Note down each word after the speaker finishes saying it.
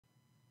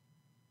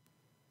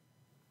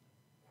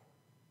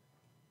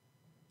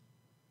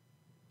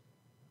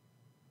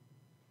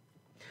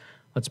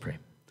Let's pray.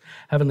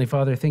 Heavenly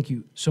Father, thank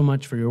you so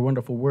much for your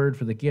wonderful word,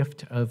 for the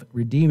gift of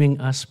redeeming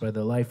us by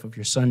the life of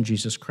your Son,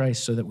 Jesus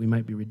Christ, so that we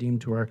might be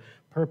redeemed to our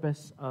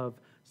purpose of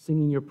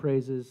singing your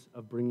praises,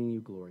 of bringing you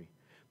glory.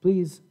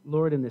 Please,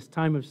 Lord, in this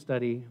time of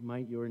study,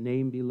 might your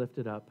name be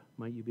lifted up.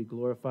 Might you be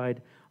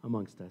glorified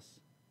amongst us.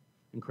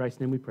 In Christ's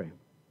name we pray.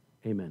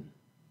 Amen.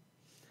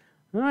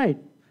 All right.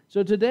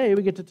 So today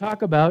we get to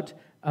talk about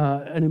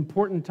an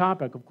important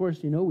topic. Of course,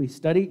 we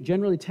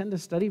generally tend to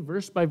study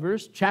verse by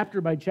verse,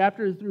 chapter by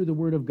chapter through the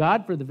Word of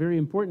God for the very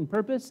important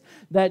purpose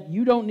that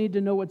you don't need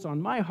to know what's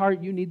on my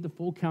heart. You need the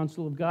full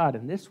counsel of God.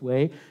 And this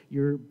way,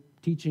 your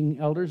teaching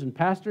elders and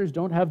pastors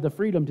don't have the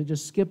freedom to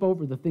just skip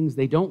over the things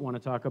they don't want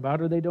to talk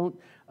about or they don't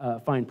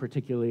find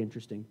particularly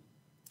interesting.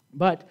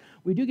 But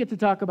we do get to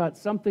talk about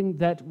something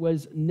that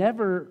was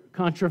never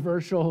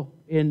controversial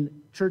in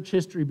church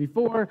history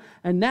before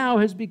and now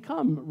has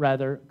become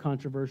rather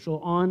controversial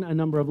on a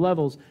number of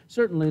levels.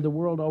 Certainly, the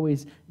world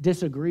always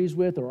disagrees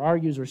with or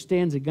argues or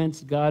stands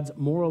against God's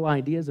moral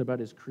ideas about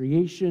his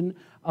creation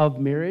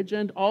of marriage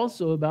and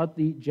also about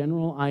the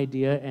general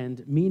idea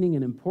and meaning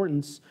and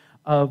importance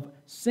of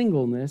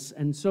singleness.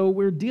 And so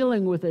we're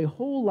dealing with a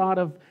whole lot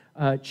of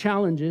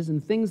challenges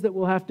and things that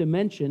we'll have to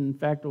mention. In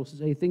fact, I'll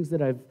say things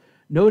that I've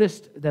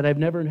noticed that I've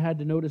never had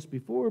to notice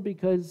before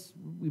because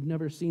we've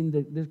never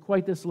seen there's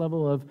quite this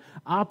level of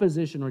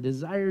opposition or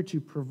desire to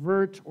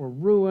pervert or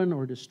ruin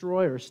or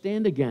destroy or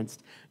stand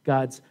against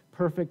God's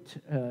perfect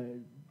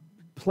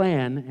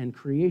plan and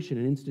creation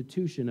and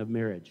institution of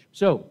marriage.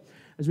 So,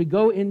 as we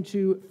go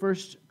into 1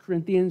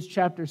 Corinthians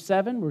chapter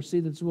 7, we'll see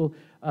that we'll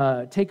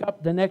take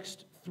up the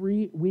next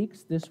 3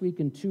 weeks, this week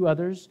and 2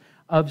 others,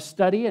 of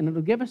study, and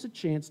it'll give us a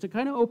chance to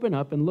kind of open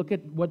up and look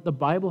at what the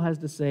Bible has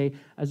to say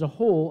as a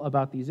whole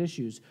about these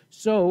issues.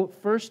 So,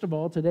 first of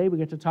all, today we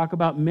get to talk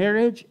about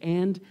marriage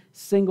and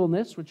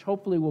singleness, which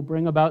hopefully will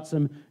bring about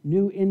some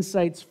new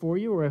insights for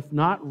you, or if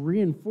not,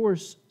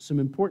 reinforce some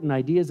important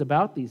ideas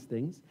about these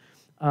things.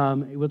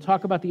 We'll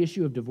talk about the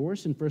issue of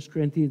divorce in 1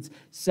 Corinthians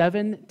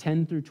 7,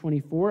 10 through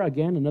 24.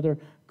 Again, another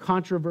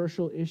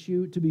controversial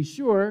issue to be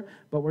sure,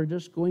 but we're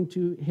just going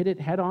to hit it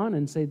head on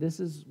and say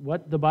this is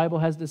what the Bible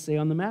has to say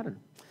on the matter.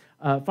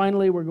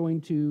 Finally,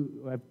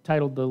 I've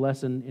titled the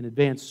lesson in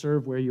advance,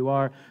 Serve Where You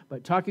Are,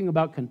 but talking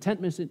about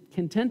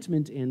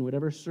contentment in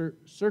whatever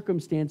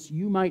circumstance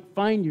you might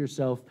find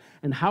yourself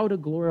and how to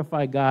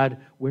glorify God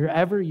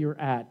wherever you're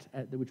at,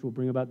 which will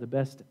bring about the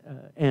best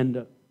end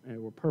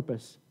or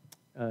purpose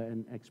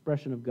and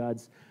expression of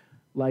God's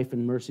life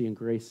and mercy and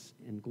grace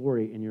and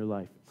glory in your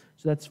life.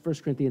 So that's 1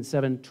 Corinthians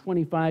 7,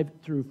 25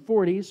 through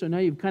 40. So now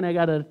you've kind of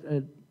got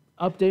an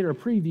update or a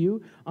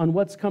preview on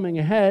what's coming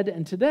ahead.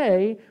 And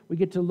today we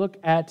get to look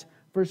at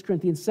 1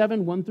 Corinthians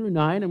 7, 1 through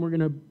 9. And we're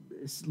going to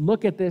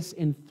look at this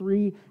in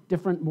 3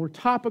 different, more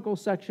topical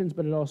sections,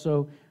 but it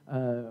also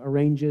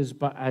arranges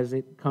as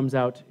it comes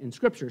out in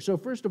Scripture. So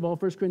first of all,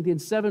 1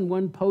 Corinthians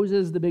 7:1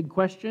 poses the big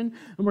question,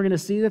 and we're going to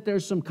see that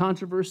there's some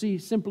controversy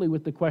simply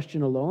with the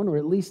question alone, or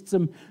at least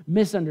some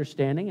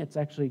misunderstanding. It's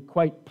actually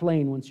quite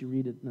plain once you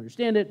read it and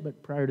understand it,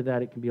 but prior to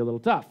that, it can be a little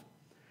tough.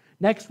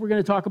 Next, we're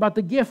going to talk about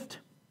the gift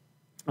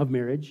of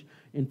marriage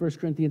in 1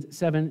 Corinthians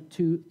 7,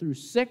 2 through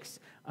 6.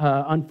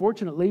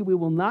 Unfortunately, we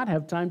will not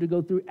have time to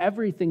go through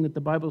everything that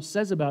the Bible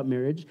says about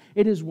marriage.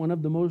 It is one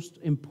of the most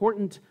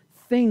important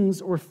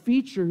things or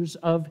features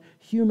of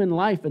human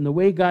life and the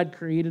way God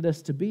created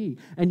us to be.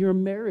 And your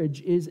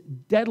marriage is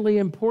deadly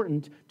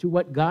important to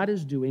what God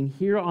is doing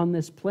here on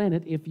this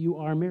planet if you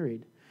are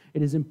married.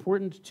 It is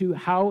important to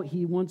how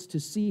he wants to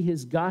see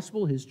his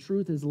gospel, his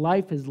truth, his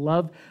life, his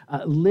love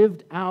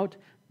lived out.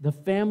 The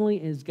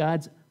family is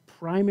God's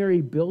primary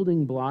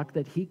building block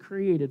that he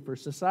created for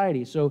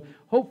society. So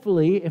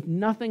hopefully, if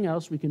nothing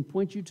else, we can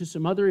point you to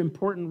some other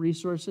important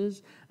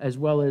resources as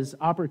well as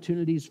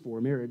opportunities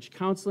for marriage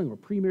counseling or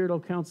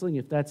premarital counseling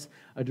if that's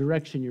a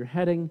direction you're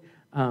heading.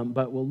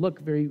 But we'll look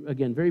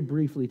very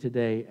briefly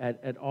today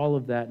at all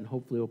of that and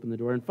hopefully open the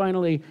door. And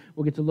finally,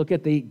 we'll get to look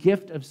at the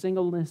gift of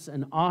singleness,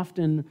 an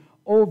often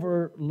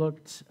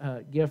overlooked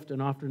gift,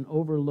 an often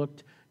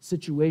overlooked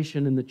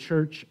situation in the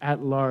church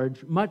at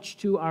large, much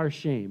to our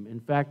shame. In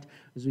fact,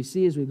 as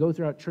we go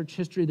throughout church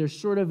history, there's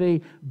sort of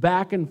a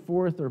back and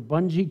forth or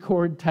bungee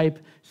cord type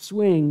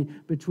swing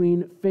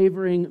between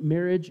favoring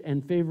marriage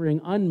and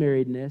favoring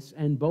unmarriedness,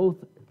 and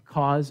both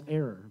cause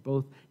error,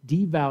 both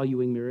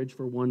devaluing marriage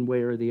for one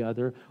way or the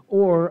other,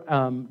 or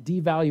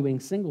devaluing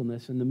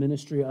singleness and the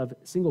ministry of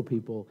single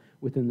people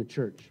within the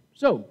church.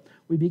 So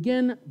we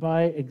begin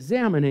by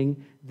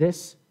examining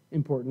this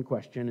important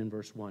question in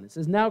verse 1. It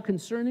says, "Now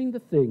concerning the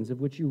things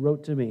of which you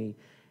wrote to me,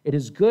 it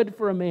is good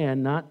for a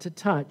man not to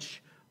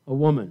touch a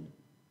woman."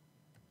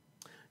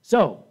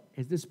 So,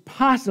 is this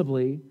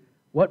possibly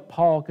what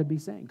Paul could be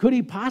saying? Could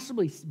he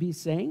possibly be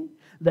saying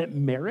that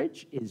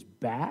marriage is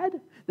bad?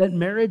 That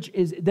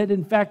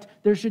in fact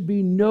there should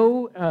be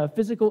no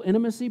physical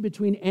intimacy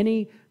between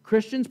any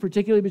Christians,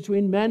 particularly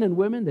between men and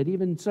women, that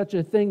even such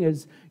a thing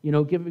as,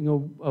 giving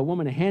a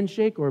woman a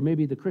handshake or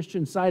maybe the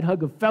Christian side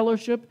hug of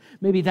fellowship,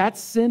 maybe that's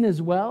sin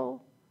as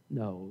well?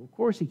 No, of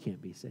course he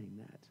can't be saying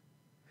that.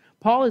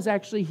 Paul is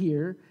actually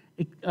here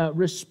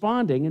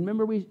responding. And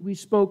remember, we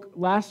spoke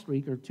last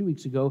week or 2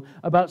 weeks ago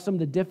about some of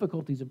the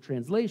difficulties of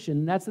translation,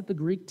 and that's that the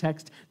Greek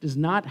text does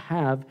not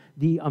have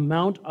the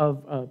amount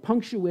of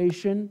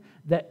punctuation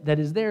that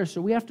is there.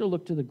 So we have to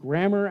look to the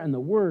grammar and the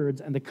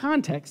words and the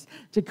context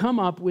to come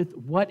up with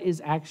what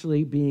is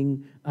actually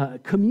being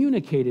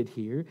communicated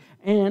here.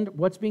 And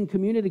what's being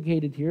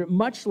communicated here,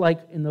 much like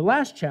in the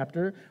last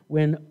chapter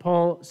when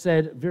Paul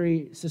said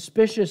very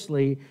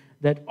suspiciously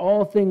that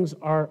all things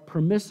are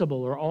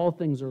permissible or all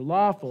things are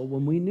lawful,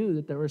 when we knew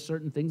that there were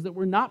certain things that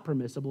were not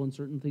permissible and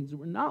certain things that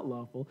were not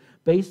lawful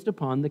based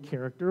upon the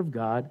character of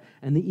God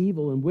and the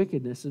evil and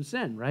wickedness of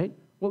sin, right?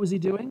 What was he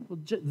doing? Well,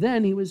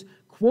 then he was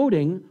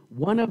quoting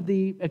one of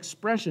the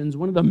expressions,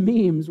 one of the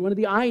memes, one of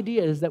the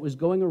ideas that was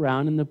going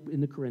around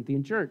in the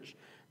Corinthian church.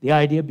 The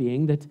idea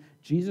being that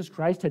Jesus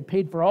Christ had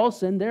paid for all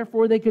sin,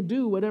 therefore they could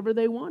do whatever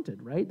they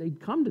wanted, right? They'd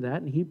come to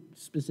that, and he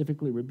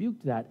specifically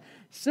rebuked that.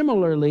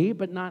 Similarly,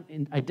 but not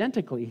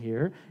identically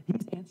here,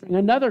 he's answering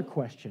another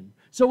question.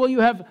 So while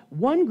you have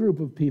one group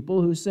of people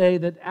who say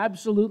that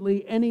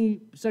absolutely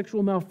any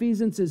sexual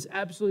malfeasance is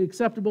absolutely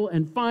acceptable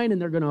and fine,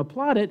 and they're going to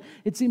applaud it,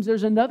 it seems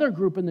there's another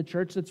group in the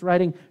church that's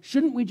writing,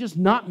 shouldn't we just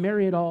not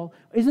marry at all?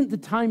 Isn't the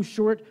time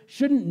short?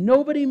 Shouldn't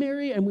nobody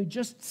marry and we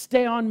just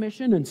stay on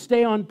mission and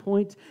stay on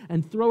point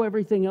and throw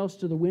everything else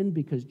to the wind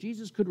because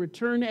Jesus could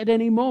return at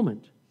any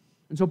moment?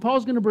 And so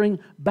Paul's going to bring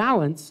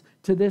balance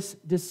to this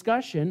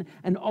discussion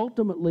and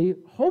ultimately,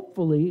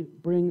 hopefully,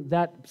 bring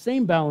that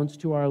same balance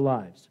to our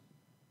lives.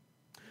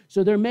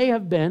 So there may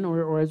have been,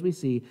 or as we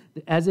see,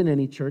 as in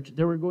any church,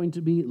 there were going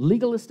to be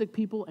legalistic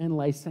people and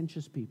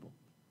licentious people.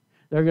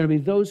 There are going to be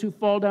those who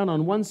fall down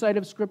on one side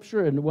of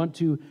Scripture and want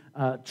to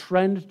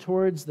trend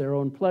towards their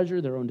own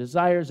pleasure, their own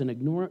desires, and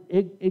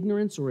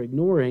ignorance or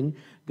ignoring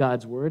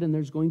God's Word. And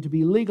there's going to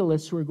be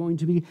legalists who are going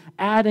to be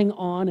adding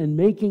on and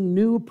making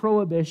new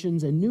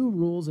prohibitions and new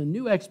rules and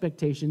new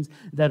expectations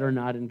that are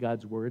not in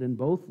God's Word. And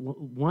both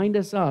wind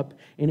us up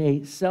in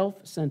a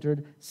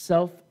self-centered,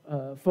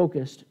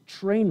 self-focused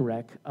train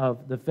wreck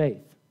of the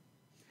faith.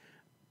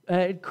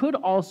 It could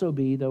also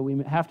be, though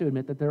we have to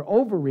admit, that they're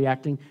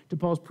overreacting to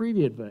Paul's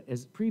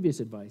previous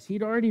advice.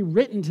 He'd already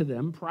written to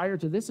them prior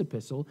to this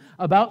epistle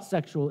about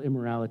sexual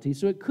immorality,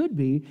 so it could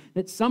be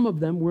that some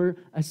of them were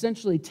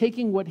essentially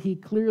taking what he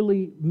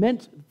clearly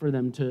meant for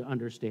them to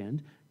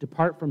understand,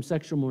 depart from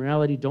sexual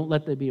morality, don't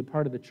let that be a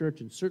part of the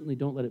church, and certainly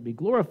don't let it be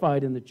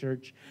glorified in the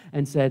church,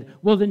 and said,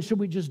 well, then should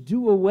we just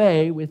do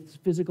away with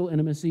physical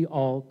intimacy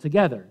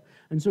altogether?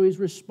 And so he's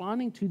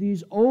responding to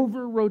these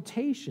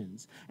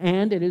over-rotations.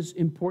 And it is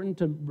important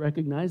to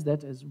recognize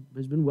that, as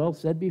has been well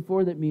said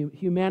before, that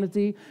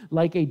humanity,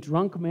 like a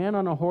drunk man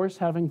on a horse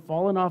having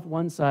fallen off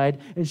one side,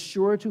 is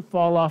sure to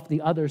fall off the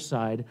other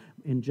side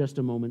in just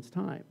a moment's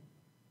time.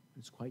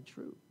 It's quite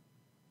true.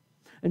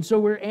 And so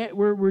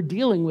we're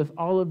dealing with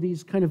all of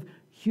these kind of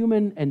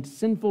human and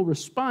sinful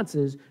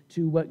responses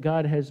to what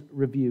God has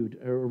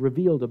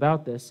revealed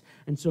about this.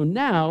 And so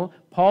now,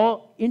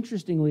 Paul,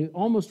 interestingly,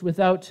 almost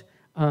without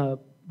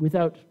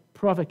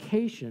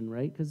provocation,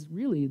 right? Because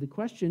really the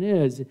question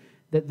is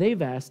that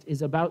they've asked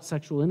is about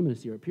sexual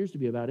intimacy, or appears to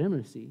be about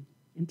intimacy.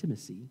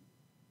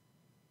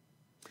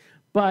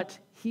 But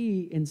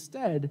he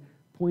instead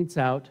points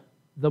out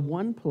the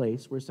one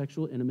place where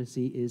sexual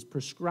intimacy is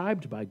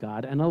prescribed by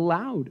God and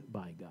allowed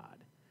by God.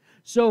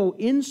 So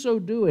in so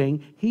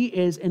doing, he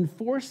is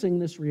enforcing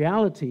this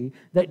reality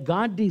that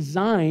God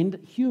designed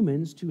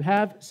humans to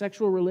have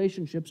sexual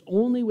relationships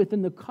only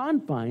within the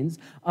confines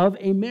of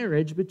a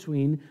marriage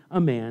between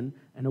a man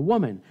and a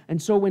woman. And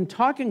so when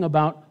talking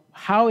about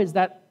how is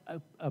that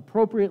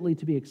appropriately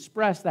to be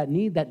expressed, that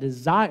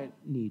desire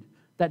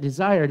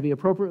to be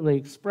appropriately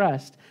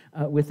expressed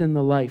within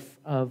the life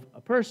of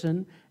a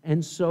person,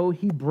 and so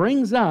he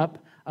brings up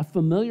a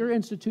familiar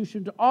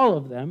institution to all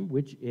of them,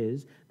 which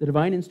is the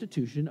divine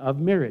institution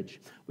of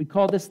marriage. We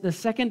call this the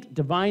second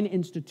divine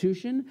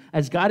institution.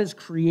 As God is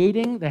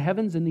creating the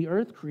heavens and the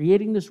earth,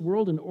 creating this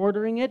world and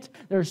ordering it,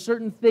 there are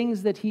certain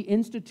things that he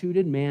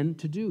instituted man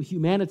to do,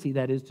 humanity,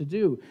 that is, to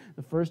do.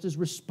 The first is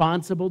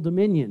responsible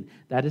dominion.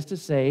 That is to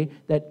say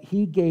that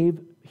he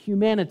gave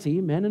humanity,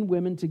 men and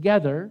women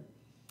together,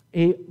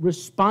 a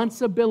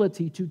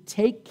responsibility to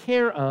take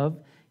care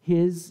of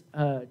his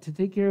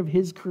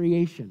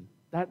creation.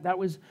 That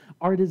was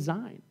our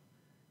design,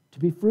 to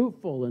be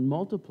fruitful and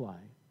multiply,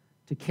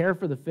 to care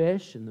for the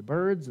fish and the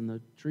birds and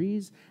the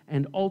trees,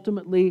 and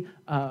ultimately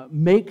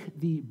make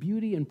the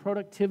beauty and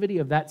productivity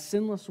of that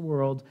sinless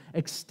world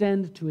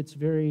extend to its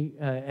very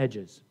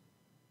edges.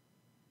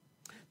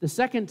 The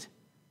second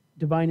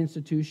divine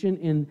institution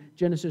in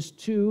Genesis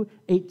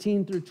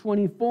 2:18 through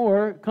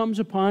 24 comes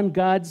upon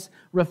God's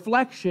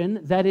reflection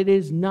that it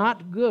is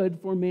not good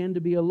for man to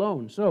be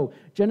alone. So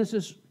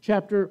Genesis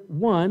chapter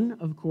 1,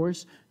 of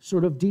course,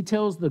 sort of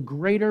details the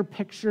greater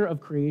picture of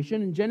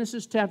creation. And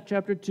Genesis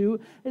chapter 2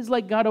 is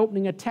like God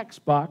opening a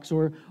text box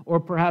or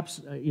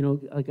perhaps,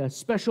 like a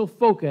special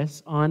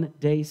focus on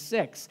day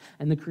 6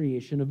 and the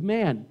creation of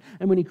man.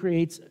 And when he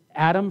creates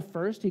Adam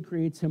first. He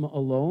creates him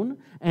alone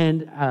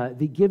and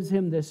gives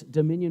him this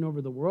dominion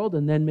over the world,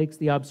 and then makes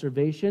the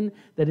observation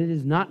that it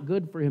is not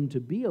good for him to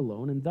be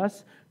alone, and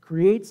thus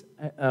creates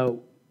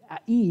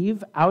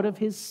Eve out of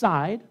his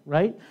side,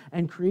 right?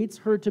 And creates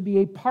her to be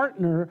a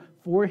partner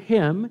for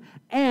him,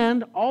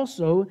 and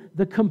also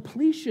the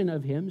completion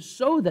of him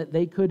so that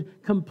they could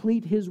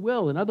complete his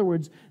will. In other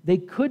words, they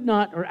could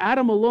not, or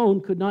Adam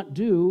alone could not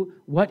do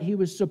what he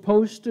was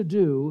supposed to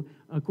do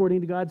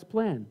according to God's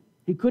plan.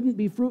 He couldn't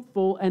be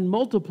fruitful and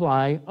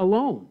multiply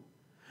alone.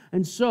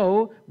 And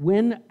so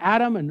when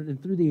Adam,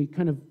 and through the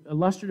kind of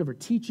illustrative or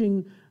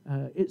teaching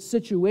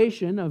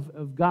situation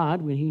of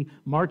God, when he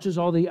marches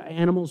all the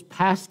animals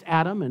past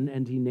Adam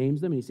and he names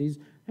them, and he sees,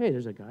 hey,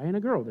 there's a guy and a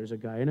girl, there's a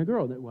guy and a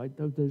girl,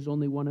 there's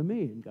only one of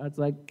me. And God's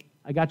like,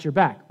 I got your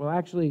back. Well,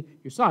 actually,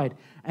 your side.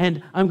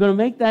 And I'm going to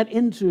make that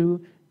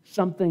into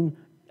something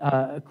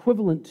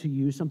equivalent to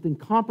you, something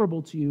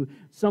comparable to you,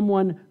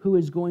 someone who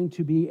is going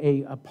to be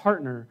a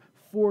partner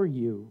for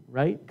you,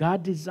 right?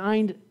 God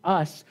designed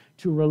us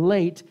to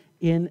relate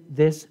in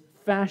this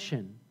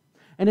fashion.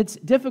 And it's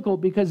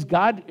difficult because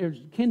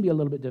it can be a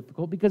little bit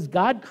difficult because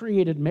God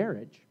created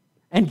marriage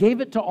and gave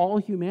it to all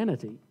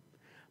humanity,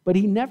 but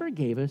he never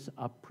gave us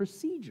a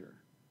procedure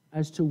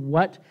as to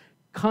what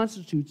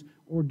constitutes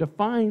or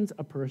defines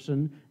a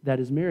person that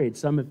is married.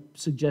 Some have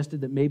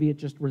suggested that maybe it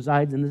just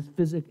resides in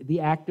the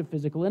act of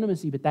physical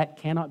intimacy, but that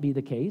cannot be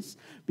the case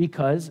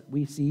because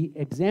we see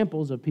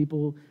examples of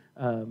people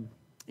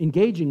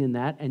engaging in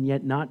that and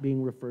yet not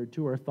being referred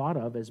to or thought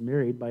of as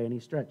married by any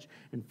stretch.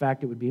 In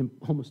fact, it would be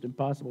almost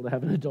impossible to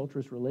have an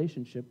adulterous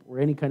relationship or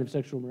any kind of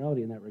sexual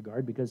morality in that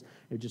regard because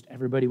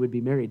everybody would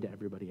be married to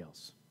everybody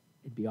else.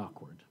 It'd be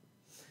awkward.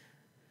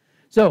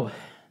 So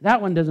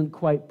that one doesn't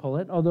quite pull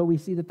it, although we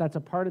see that that's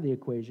a part of the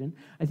equation.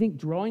 I think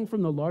drawing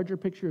from the larger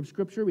picture of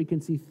Scripture, we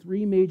can see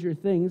three major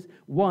things.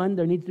 One,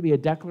 there needs to be a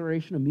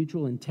declaration of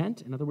mutual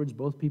intent. In other words,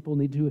 both people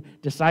need to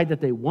decide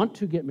that they want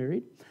to get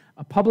married.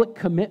 A public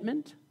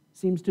commitment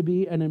seems to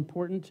be an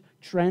important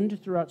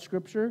trend throughout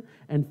Scripture.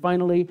 And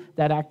finally,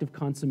 that act of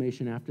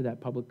consummation after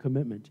that public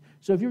commitment.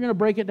 So if you're going to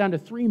break it down to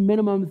three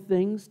minimum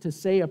things to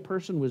say a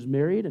person was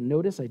married, and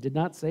notice I did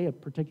not say a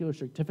particular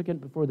certificate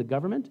before the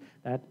government.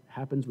 That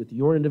happens with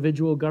your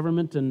individual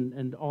government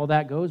and all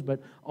that goes.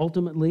 But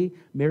ultimately,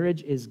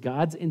 marriage is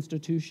God's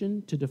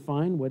institution to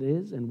define what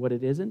is and what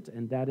it isn't.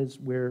 And that is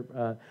where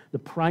the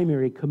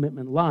primary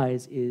commitment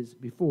lies, is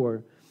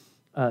before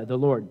the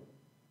Lord.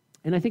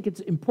 And I think it's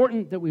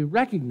important that we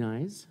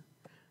recognize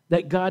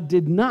that God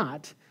did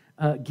not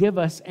give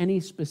us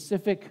any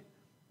specific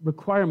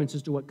requirements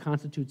as to what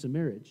constitutes a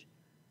marriage,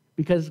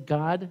 because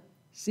God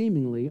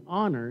seemingly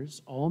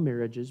honors all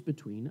marriages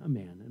between a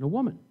man and a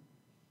woman.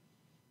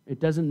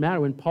 It doesn't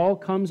matter. When Paul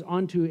comes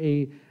onto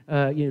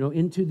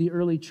into the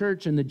early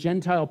church and the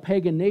Gentile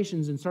pagan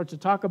nations and starts to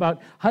talk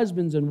about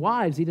husbands and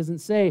wives, he doesn't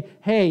say,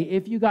 hey,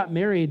 if you got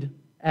married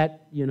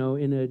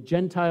in a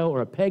Gentile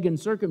or a pagan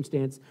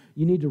circumstance,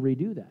 you need to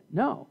redo that.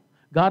 No.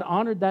 God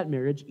honored that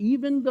marriage,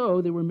 even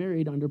though they were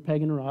married under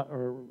pagan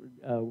or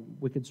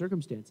wicked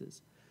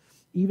circumstances.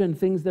 Even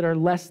things that are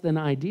less than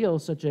ideal,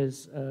 such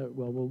as,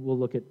 we'll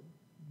look at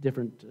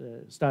different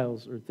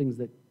styles or things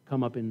that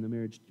come up in the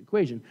marriage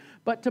equation.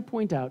 But to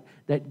point out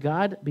that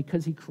God,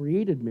 because he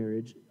created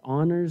marriage,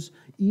 honors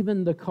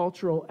even the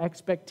cultural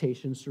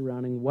expectations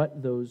surrounding what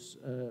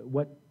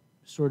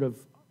sort of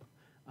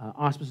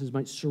auspices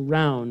might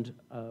surround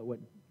what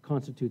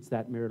constitutes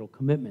that marital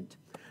commitment.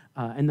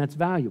 And that's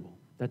valuable.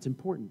 That's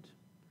important.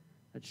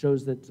 That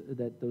shows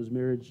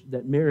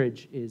that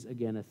marriage is,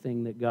 again, a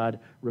thing that God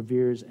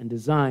reveres and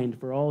designed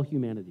for all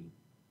humanity.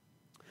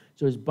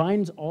 So it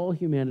binds all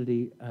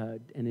humanity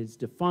and is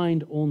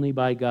defined only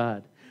by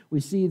God. We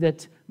see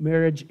that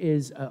marriage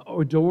is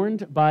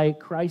adorned by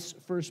Christ's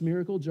first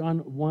miracle,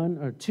 John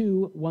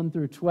 2, 1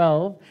 through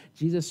 12.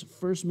 Jesus'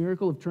 first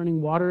miracle of turning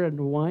water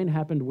into wine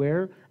happened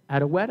where?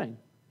 At a wedding.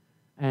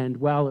 And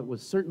while it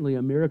was certainly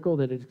a miracle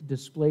that it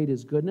displayed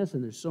his goodness,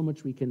 and there's so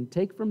much we can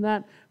take from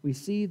that, we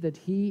see that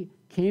he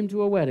came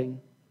to a wedding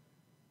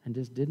and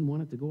just didn't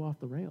want it to go off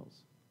the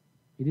rails.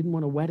 He didn't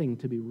want a wedding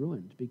to be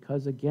ruined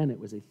because, again, it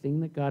was a thing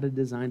that God had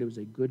designed. It was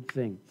a good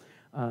thing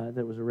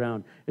that was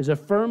around. It is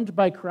affirmed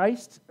by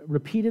Christ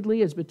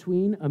repeatedly as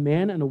between a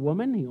man and a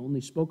woman. He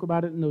only spoke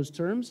about it in those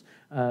terms,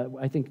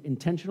 I think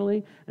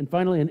intentionally. And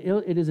finally,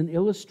 it is an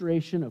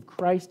illustration of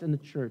Christ and the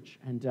church.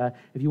 And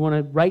if you want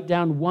to write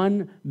down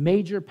one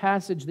major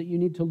passage that you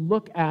need to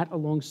look at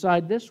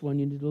alongside this one,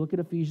 you need to look at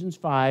Ephesians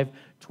 5,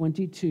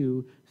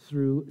 22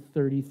 through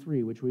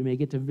 33, which we may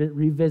get to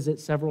revisit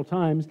several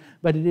times.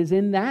 But it is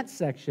in that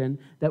section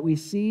that we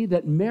see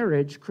that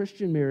marriage,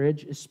 Christian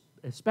marriage,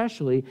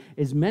 especially,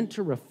 is meant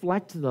to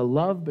reflect the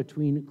love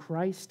between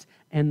Christ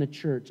and the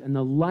church and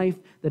the life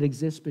that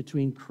exists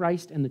between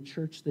Christ and the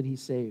church that he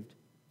saved.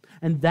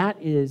 And that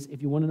is,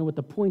 if you want to know what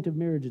the point of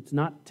marriage, it's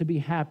not to be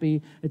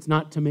happy, it's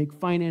not to make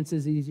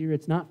finances easier,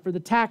 it's not for the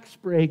tax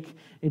break,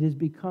 it is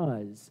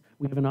because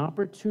we have an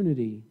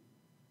opportunity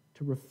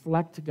to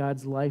reflect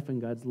God's life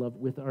and God's love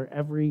with our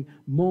every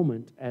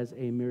moment as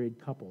a married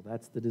couple.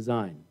 That's the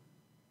design.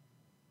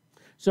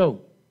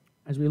 So,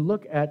 as we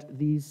look at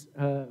these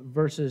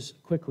verses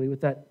quickly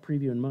with that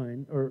preview in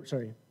mind,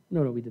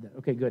 we did that.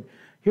 Okay, good.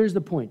 Here's the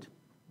point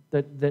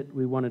that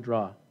we want to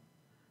draw.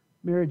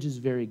 Marriage is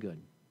very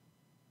good.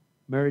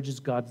 Marriage is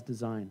God's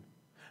design.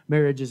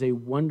 Marriage is a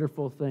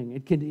wonderful thing.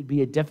 It could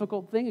be a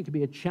difficult thing. It could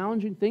be a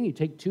challenging thing. You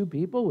take two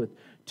people with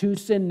two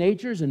sin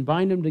natures and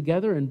bind them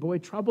together, and boy,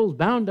 trouble's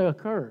bound to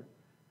occur.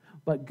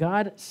 But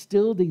God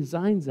still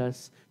designs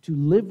us to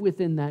live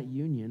within that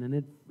union, and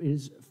it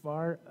is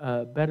far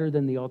better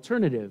than the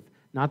alternative.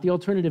 Not the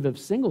alternative of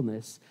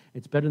singleness.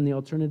 It's better than the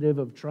alternative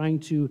of trying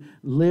to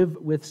live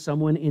with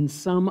someone in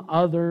some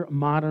other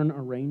modern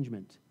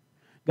arrangement.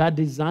 God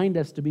designed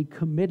us to be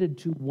committed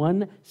to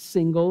one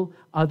single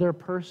other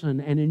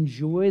person and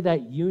enjoy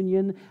that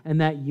union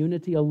and that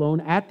unity alone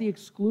at the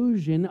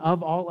exclusion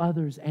of all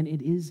others, and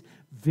it is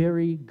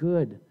very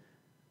good.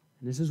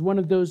 And this is one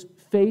of those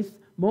faith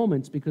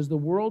moments, because the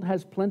world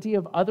has plenty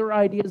of other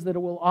ideas that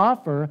it will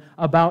offer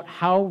about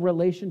how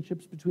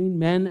relationships between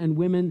men and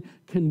women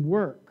can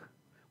work.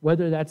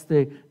 Whether that's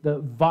the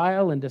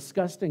vile and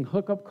disgusting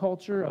hookup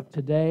culture of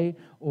today,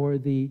 or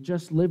the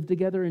just live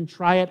together and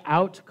try it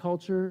out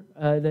culture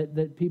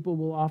that people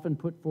will often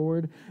put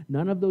forward,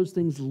 none of those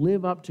things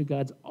live up to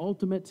God's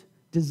ultimate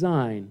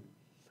design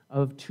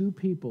of two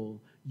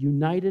people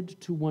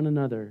united to one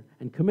another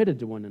and committed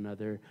to one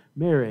another.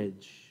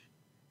 Marriage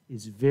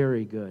is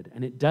very good,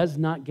 and it does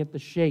not get the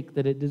shake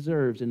that it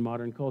deserves in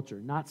modern culture.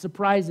 Not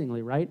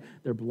surprisingly, right?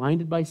 They're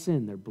blinded by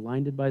sin. They're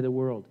blinded by the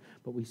world.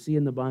 But we see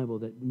in the Bible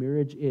that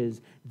marriage is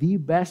the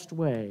best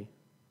way,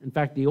 in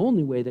fact, the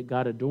only way that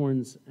God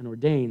adorns and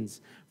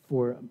ordains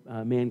for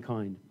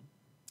mankind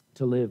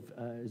to live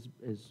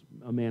as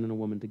a man and a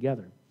woman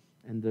together,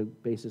 and the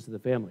basis of the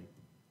family.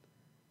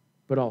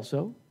 But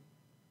also,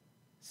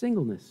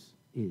 singleness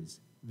is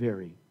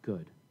very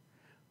good.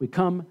 We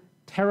come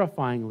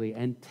terrifyingly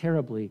and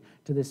terribly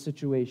to this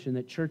situation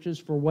that churches,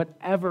 for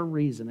whatever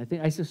reason,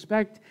 I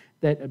suspect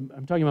that,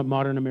 I'm talking about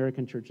modern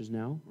American churches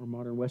now, or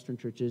modern Western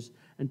churches,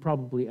 and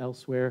probably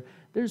elsewhere,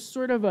 there's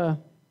sort of a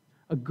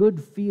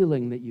good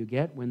feeling that you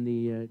get when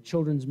the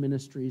children's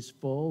ministry is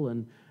full,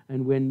 and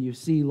when you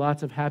see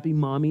lots of happy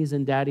mommies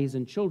and daddies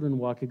and children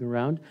walking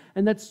around,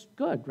 and that's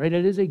good, right?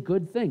 It is a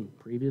good thing,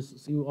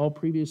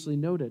 previously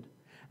noted.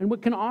 And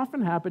what can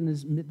often happen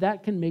is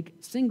that can make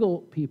single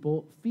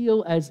people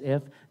feel as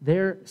if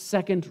they're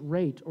second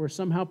rate or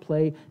somehow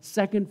play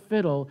second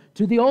fiddle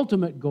to the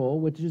ultimate goal,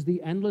 which is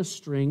the endless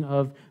string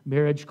of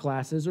marriage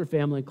classes or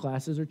family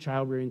classes or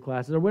child-rearing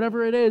classes or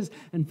whatever it is,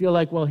 and feel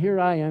like, well, here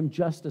I am,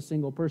 just a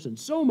single person.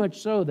 So much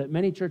so that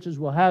many churches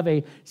will have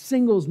a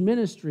singles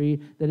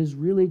ministry that is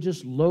really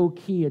just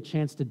low-key a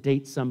chance to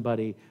date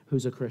somebody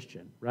who's a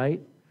Christian,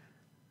 right?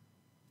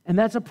 And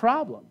that's a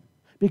problem,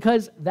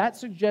 because that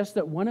suggests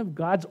that one of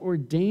God's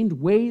ordained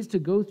ways to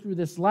go through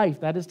this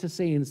life, that is to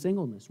say in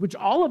singleness, which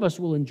all of us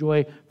will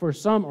enjoy for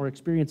some or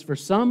experience for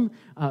some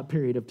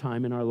period of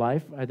time in our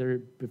life, either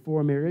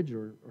before marriage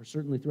or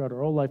certainly throughout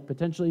our whole life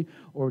potentially,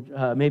 or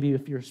maybe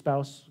if your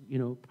spouse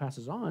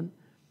passes on,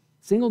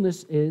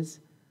 singleness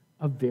is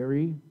a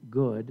very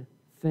good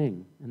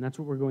thing. And that's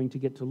what we're going to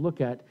get to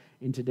look at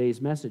in today's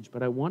message.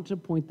 But I want to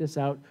point this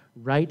out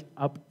right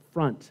up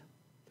front.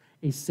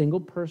 A single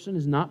person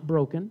is not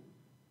broken.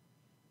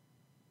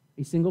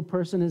 A single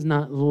person is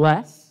not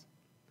less.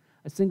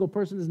 A single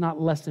person is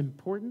not less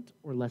important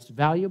or less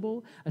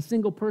valuable. A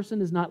single person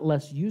is not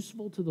less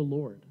useful to the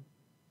Lord.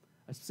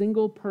 A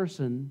single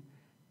person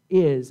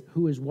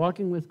who is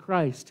walking with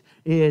Christ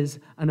is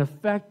an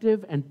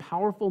effective and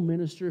powerful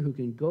minister who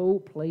can go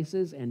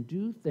places and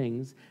do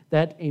things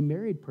that a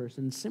married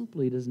person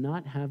simply does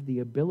not have the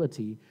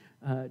ability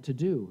to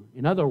do.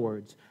 In other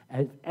words,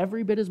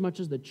 every bit as much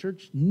as the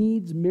church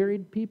needs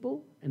married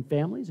people and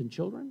families and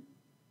children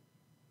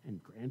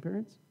and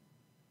grandparents,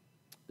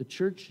 the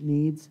church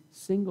needs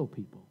single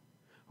people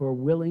who are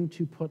willing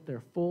to put their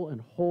full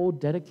and whole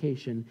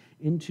dedication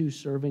into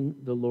serving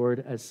the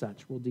Lord as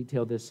such. We'll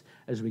detail this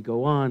as we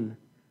go on,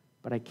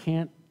 but I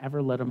can't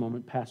ever let a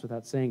moment pass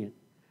without saying it.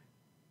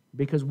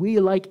 Because we,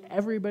 like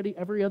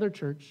every other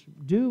church,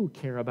 do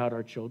care about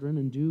our children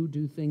and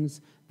do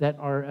things that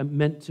are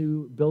meant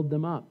to build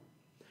them up.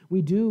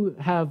 We do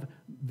have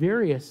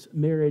various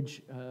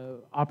marriage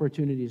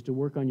opportunities to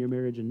work on your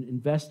marriage and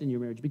invest in your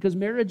marriage, because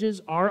marriages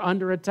are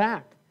under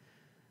attack.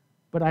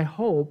 But I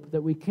hope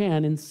that we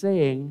can, in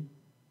saying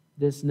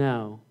this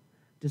now,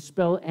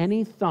 dispel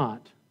any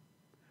thought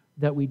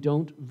that we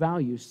don't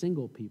value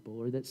single people,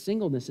 or that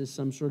singleness is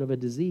some sort of a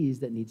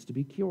disease that needs to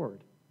be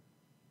cured,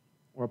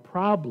 or a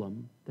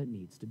problem that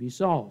needs to be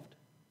solved.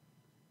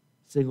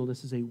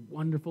 Singleness is a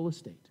wonderful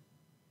estate.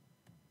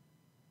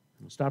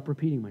 I'll stop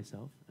repeating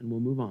myself, and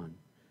we'll move on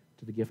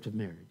to the gift of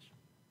marriage.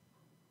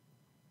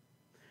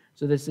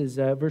 So this is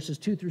verses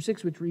 2 through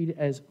 6, which read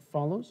as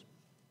follows.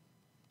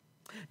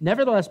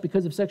 Nevertheless,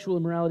 because of sexual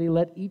immorality,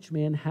 let each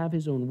man have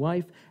his own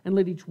wife, and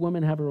let each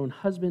woman have her own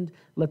husband.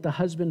 Let the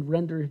husband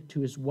render to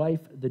his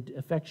wife the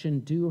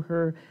affection due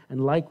her,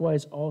 and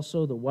likewise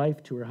also the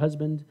wife to her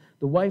husband.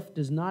 The wife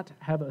does not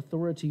have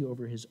authority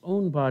over his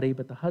own body,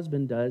 but the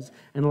husband does,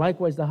 and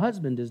likewise the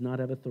husband does not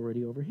have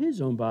authority over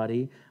his own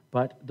body,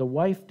 but the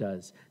wife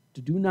does.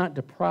 Do not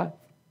deprive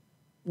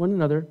one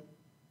another,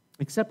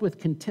 except with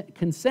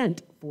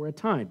consent for a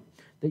time,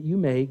 that you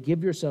may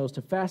give yourselves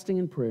to fasting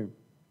and prayer,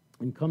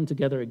 and come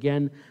together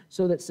again,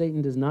 so that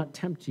Satan does not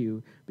tempt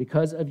you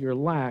because of your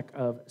lack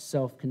of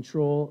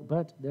self-control.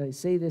 But I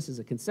say this as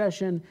a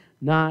concession,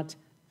 not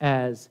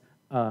as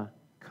a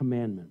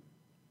commandment.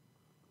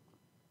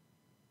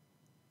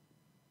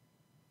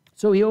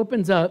 So he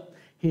opens up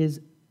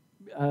his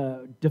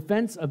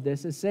defense of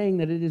this as saying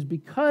that it is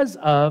because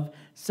of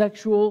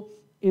sexual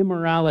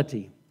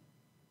immorality.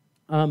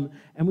 And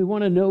we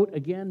want to note,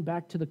 again,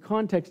 back to the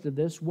context of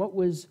this, what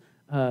was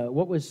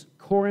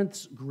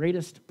Corinth's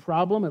greatest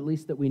problem, at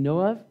least that we know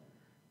of?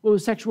 Well, it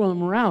was sexual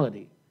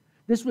immorality.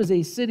 This was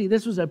a city,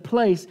 this was a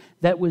place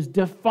that was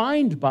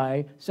defined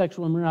by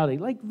sexual immorality,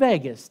 like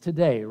Vegas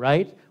today,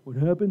 right? What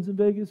happens in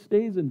Vegas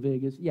stays in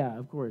Vegas. Yeah,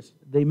 of course,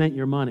 they meant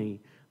your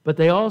money, but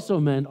they also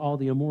meant all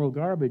the immoral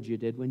garbage you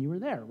did when you were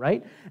there,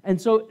 right? And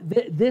so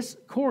this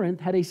Corinth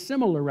had a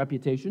similar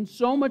reputation,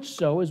 so much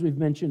so, as we've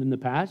mentioned in the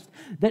past,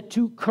 that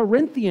to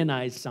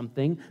Corinthianize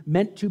something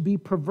meant to be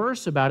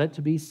perverse about it,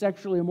 to be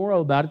sexually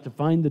immoral about it, to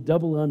find the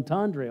double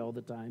entendre all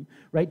the time,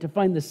 right? To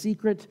find the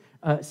secret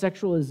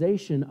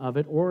sexualization of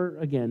it, or,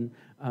 again,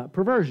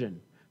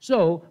 perversion.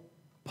 So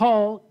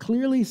Paul,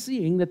 clearly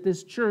seeing that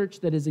this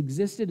church that has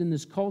existed in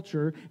this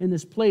culture, in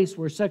this place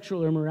where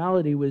sexual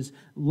immorality was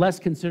less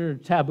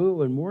considered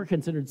taboo and more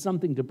considered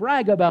something to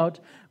brag about,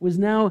 was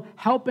now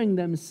helping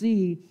them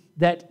see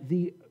that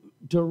the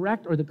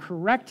direct or the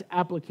correct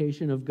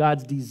application of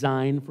God's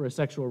design for a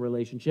sexual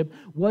relationship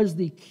was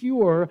the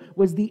cure,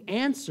 was the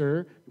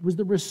answer, was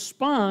the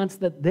response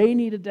that they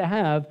needed to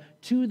have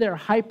to their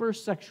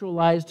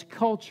hypersexualized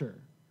culture.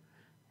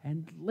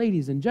 And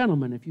ladies and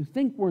gentlemen, if you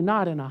think we're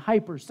not in a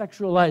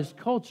hyper-sexualized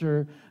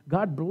culture,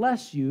 God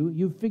bless you,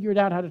 you've figured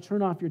out how to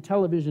turn off your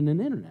television and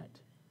internet.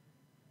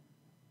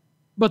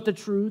 But the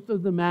truth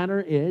of the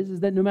matter is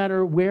that no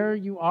matter where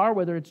you are,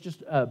 whether it's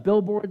just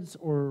billboards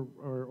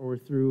or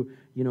through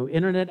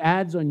internet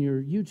ads on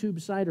your YouTube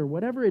site or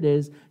whatever it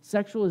is,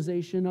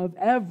 sexualization of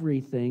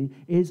everything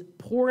is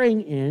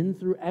pouring in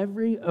through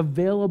every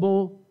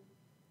available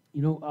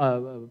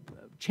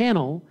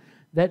channel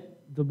that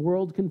the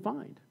world can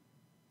find.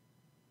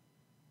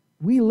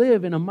 We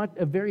live in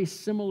a very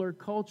similar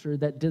culture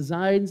that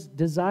desires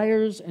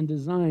and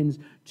designs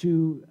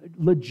to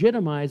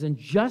legitimize and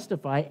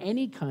justify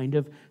any kind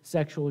of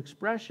sexual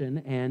expression.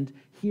 And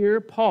here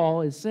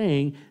Paul is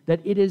saying that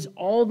it is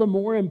all the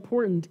more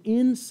important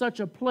in such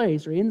a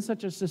place or in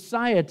such a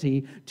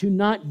society to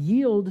not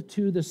yield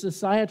to the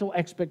societal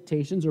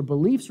expectations or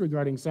beliefs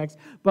regarding sex,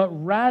 but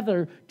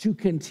rather to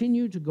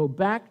continue to go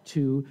back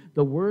to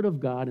the Word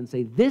of God and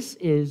say, this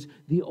is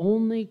the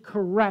only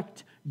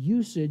correct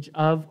usage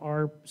of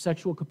our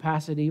sexual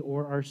capacity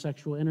or our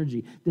sexual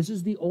energy. This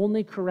is the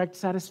only correct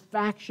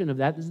satisfaction of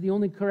that. This is the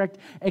only correct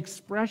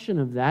expression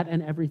of that,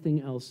 and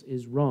everything else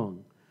is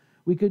wrong.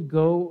 We could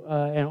go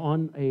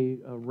on a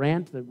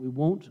rant that we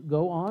won't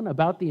go on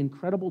about the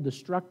incredible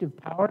destructive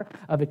power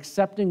of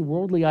accepting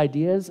worldly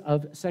ideas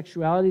of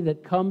sexuality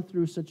that come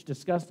through such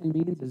disgusting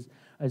means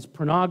as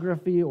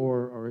pornography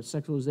or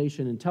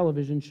sexualization in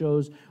television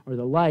shows or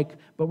the like.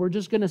 But we're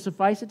just going to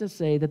suffice it to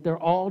say that they're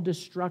all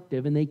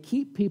destructive, and they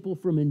keep people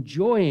from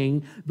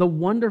enjoying the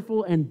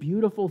wonderful and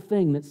beautiful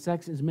thing that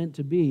sex is meant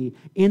to be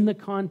in the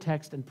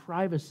context and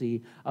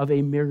privacy of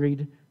a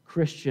married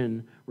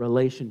Christian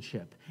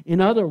relationship. In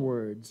other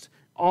words,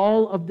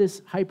 all of this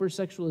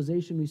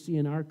hypersexualization we see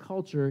in our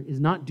culture is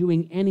not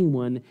doing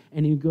anyone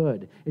any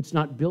good. It's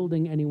not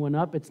building anyone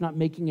up. It's not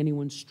making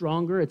anyone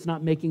stronger. It's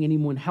not making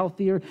anyone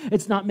healthier.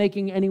 It's not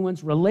making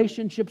anyone's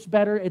relationships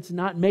better. It's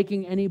not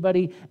making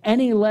anybody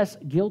any less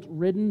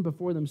guilt-ridden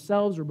before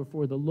themselves or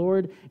before the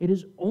Lord. It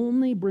is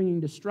only bringing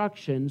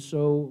destruction.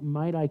 So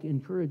might I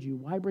encourage you,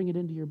 why bring it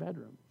into your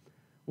bedroom?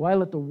 Why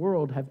let the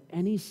world have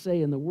any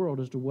say in the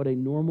world as to what a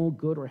normal,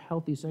 good, or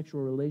healthy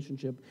sexual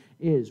relationship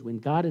is when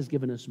God has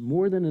given us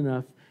more than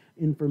enough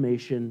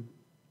information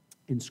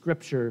in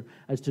Scripture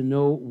as to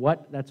know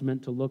what that's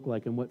meant to look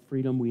like and what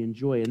freedom we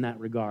enjoy in that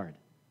regard?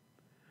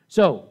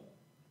 So,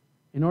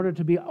 in order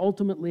to be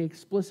ultimately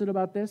explicit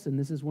about this, and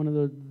this is one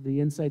of the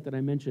insight that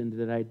I mentioned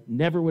that I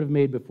never would have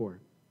made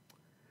before,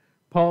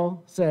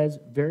 Paul says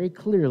very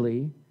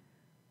clearly,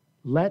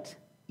 let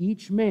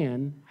each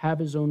man have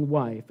his own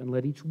wife, and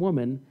let each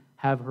woman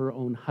have her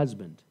own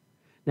husband.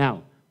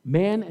 Now,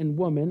 man and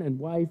woman and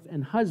wife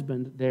and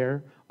husband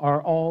there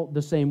are all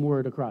the same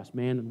word across.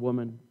 Man and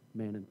woman,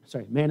 man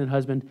and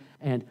husband,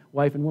 and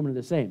wife and woman are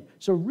the same.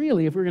 So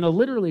really, if we're going to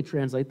literally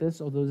translate this,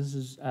 although this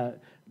is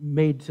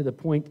made to the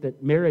point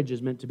that marriage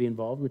is meant to be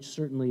involved, which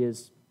certainly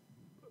is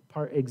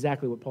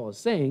exactly what Paul is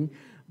saying,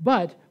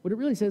 But what it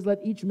really says, let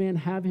each man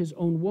have his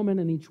own woman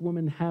and each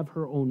woman have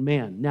her own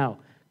man. Now,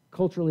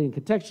 culturally and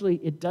contextually,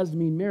 it does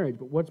mean marriage,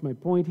 but what's my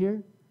point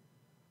here?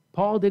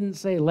 Paul didn't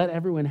say let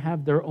everyone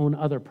have their own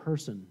other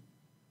person.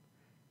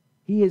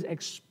 He is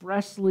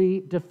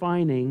expressly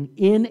defining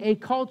in a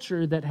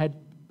culture that had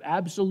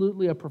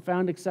absolutely a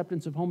profound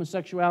acceptance of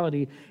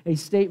homosexuality, a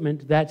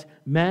statement that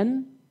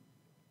men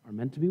are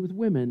meant to be with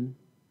women,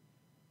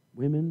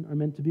 women are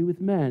meant to be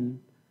with men,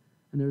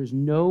 and there is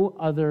no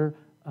other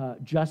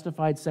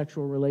justified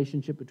sexual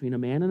relationship between a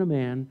man and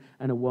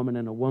a woman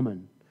and a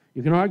woman.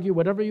 You can argue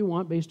whatever you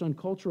want based on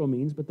cultural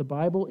means, but the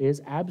Bible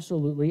is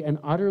absolutely and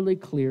utterly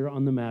clear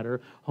on the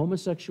matter.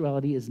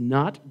 Homosexuality is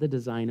not the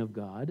design of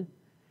God.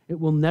 It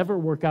will never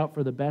work out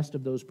for the best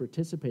of those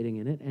participating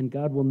in it, and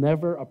God will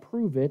never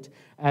approve it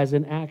as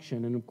an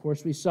action. And of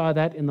course, we saw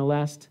that in the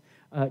last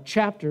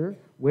chapter,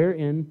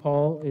 wherein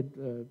Paul,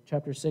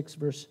 chapter 6,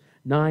 verse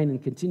 9,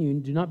 and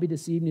continuing, do not be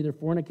deceived, neither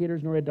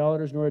fornicators, nor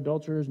idolaters, nor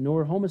adulterers,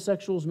 nor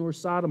homosexuals, nor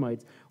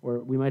sodomites, or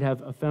we might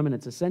have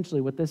effeminates.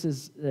 Essentially, what this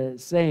is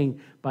saying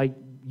by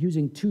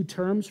using two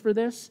terms for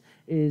this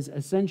is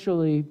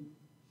essentially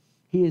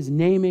he is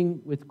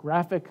naming with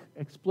graphic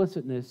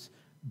explicitness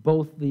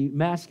both the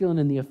masculine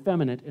and the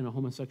effeminate in a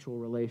homosexual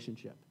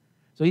relationship.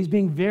 So he's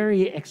being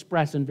very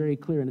express and very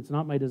clear, and it's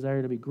not my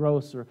desire to be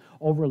gross or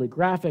overly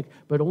graphic,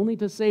 but only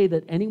to say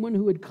that anyone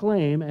who would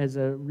claim, as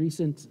a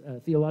recent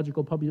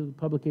theological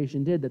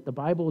publication did, that the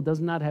Bible does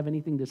not have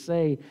anything to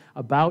say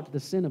about the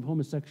sin of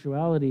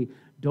homosexuality,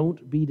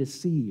 don't be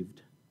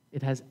deceived.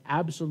 It has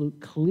absolute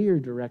clear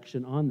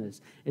direction on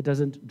this. It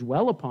doesn't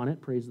dwell upon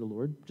it, praise the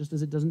Lord, just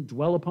as it doesn't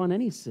dwell upon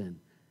any sin.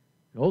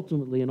 It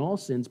ultimately, in all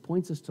sins,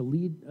 points us to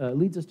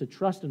leads us to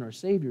trust in our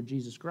Savior,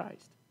 Jesus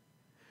Christ.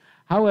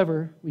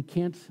 However, we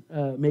can't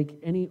make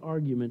any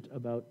argument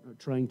about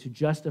trying to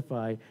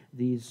justify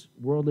these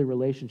worldly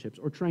relationships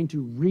or trying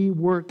to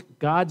rework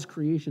God's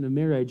creation of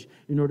marriage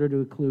in order to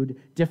include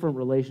different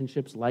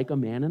relationships like a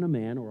man and a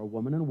man, or a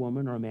woman and a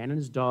woman, or a man and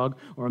his dog,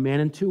 or a man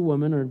and two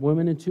women, or a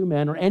woman and two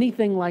men, or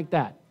anything like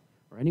that,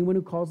 or anyone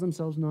who calls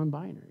themselves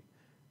non-binary.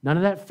 None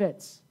of that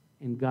fits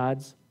in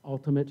God's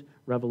ultimate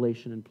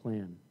revelation and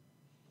plan.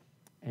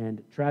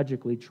 And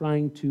tragically,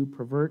 trying to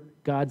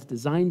pervert God's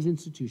designs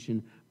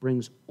institution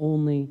brings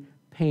only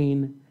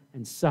pain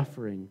and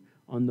suffering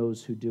on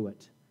those who do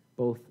it,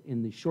 both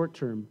in the short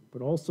term,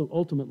 but also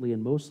ultimately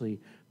and mostly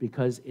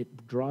because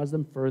it draws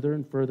them further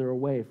and further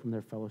away from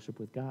their fellowship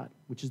with God,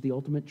 which is the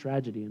ultimate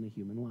tragedy in a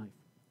human life.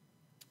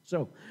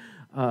 So,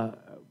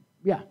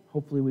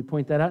 hopefully we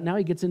point that out. Now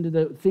he gets into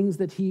the things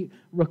that he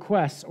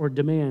requests or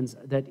demands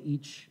that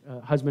each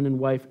husband and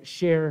wife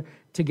share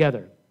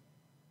together.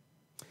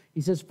 He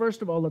says,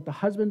 first of all, let the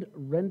husband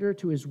render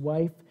to his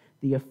wife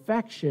the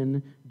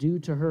affection due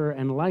to her,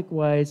 and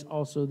likewise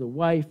also the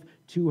wife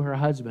to her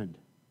husband.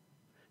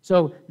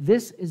 So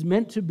this is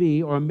meant to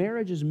be, or a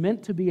marriage is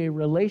meant to be, a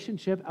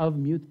relationship of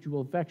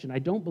mutual affection. I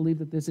don't believe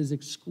that this is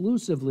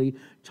exclusively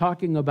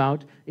talking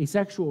about a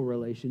sexual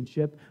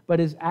relationship,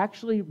 but is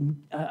actually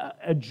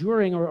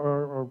adjuring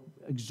or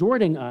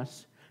exhorting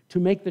us to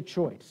make the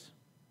choice.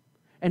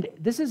 And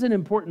this is an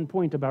important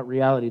point about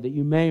reality that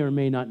you may or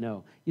may not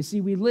know. You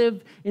see, we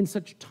live in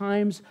such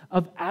times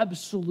of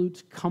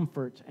absolute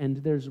comfort, and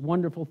there's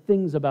wonderful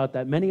things about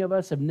that. Many of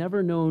us have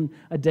never known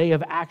a day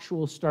of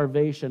actual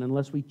starvation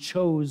unless we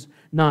chose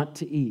not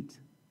to eat.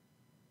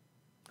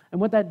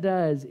 And what that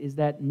does is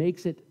that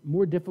makes it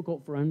more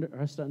difficult for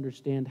us to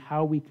understand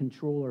how we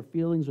control our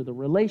feelings, or the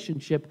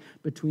relationship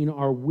between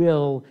our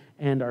will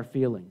and our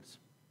feelings.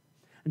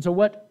 And so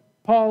what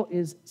Paul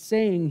is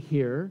saying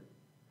here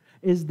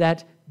is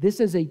that this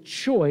is a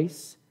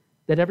choice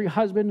that every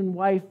husband and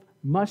wife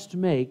must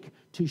make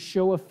to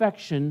show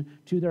affection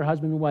to their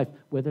husband and wife,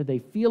 whether they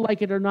feel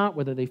like it or not,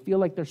 whether they feel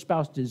like their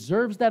spouse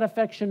deserves that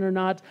affection or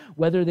not,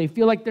 whether they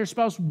feel like their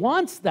spouse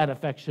wants that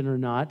affection or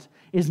not,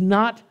 is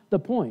not the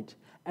point.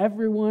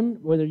 Everyone,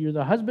 whether you're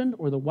the husband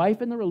or the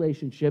wife in the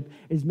relationship,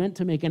 is meant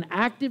to make an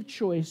active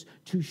choice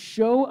to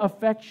show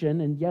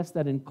affection, and yes,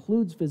 that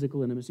includes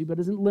physical intimacy, but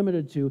isn't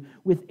limited to,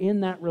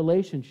 within that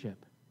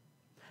relationship.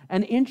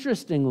 And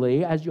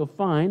interestingly, as you'll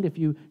find, if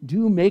you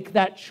do make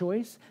that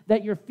choice,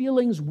 that your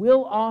feelings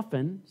will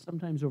often,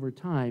 sometimes over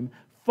time,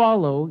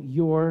 follow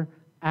your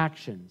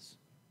actions.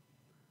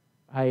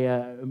 I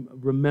am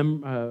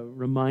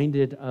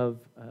reminded of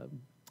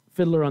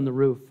Fiddler on the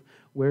Roof,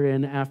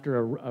 wherein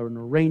after an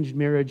arranged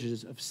marriage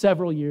of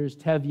several years,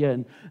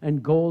 Tevye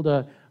and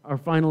Golda are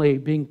finally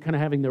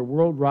having their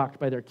world rocked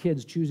by their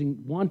kids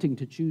wanting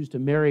to choose to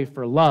marry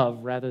for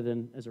love rather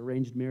than as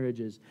arranged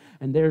marriages.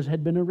 And theirs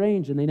had been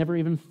arranged, and they never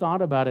even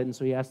thought about it. And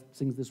so he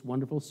sings this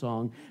wonderful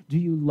song, "Do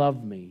You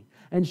Love Me?"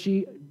 And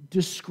she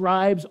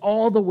describes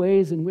all the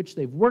ways in which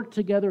they've worked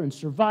together and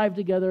survived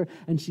together,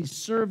 and she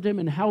served him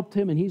and helped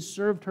him, and he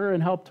served her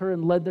and helped her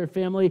and led their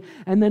family,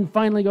 and then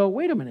finally go,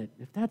 wait a minute,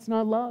 if that's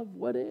not love,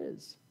 what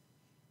is?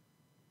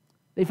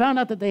 They found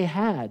out that they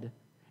had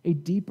a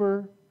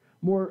deeper,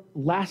 more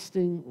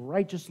lasting,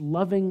 righteous,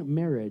 loving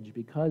marriage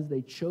because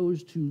they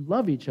chose to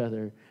love each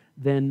other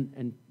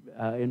than,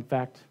 in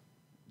fact,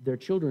 their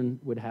children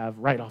would have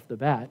right off the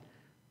bat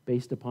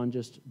based upon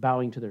just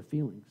bowing to their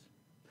feelings.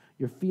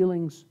 Your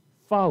feelings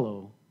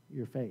follow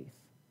your faith.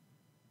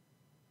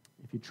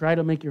 If you try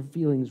to make your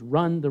feelings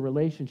run the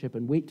relationship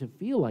and wait to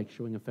feel like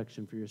showing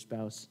affection for your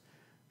spouse,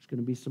 there's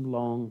going to be some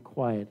long,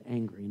 quiet,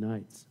 angry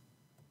nights.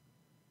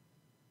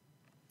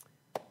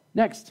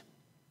 Next,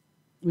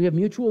 we have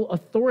mutual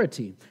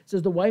authority. It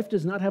says the wife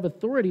does not have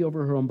authority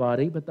over her own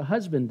body, but the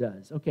husband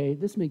does. Okay,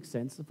 this makes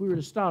sense. If we were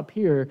to stop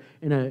here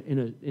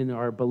in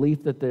our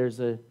belief that there's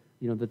that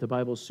the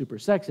Bible is super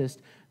sexist,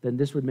 then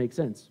this would make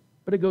sense.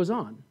 But it goes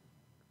on.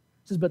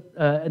 It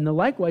says,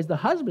 likewise, the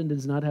husband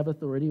does not have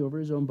authority over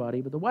his own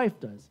body, but the wife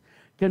does.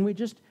 Can we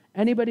just,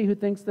 anybody who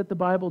thinks that the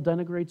Bible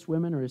denigrates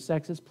women or is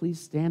sexist, please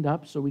stand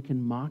up so we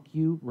can mock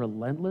you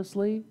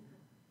relentlessly?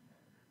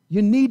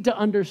 You need to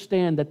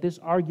understand that this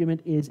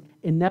argument is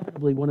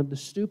inevitably one of the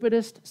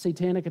stupidest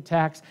satanic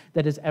attacks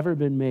that has ever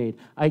been made.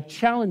 I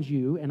challenge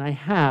you, and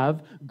I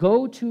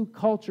go to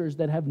cultures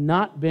that have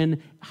not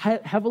been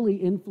heavily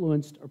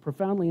influenced or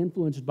profoundly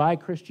influenced by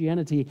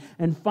Christianity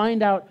and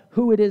find out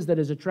who it is that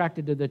is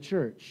attracted to the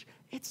church.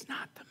 It's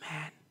not the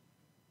man.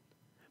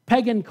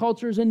 Pagan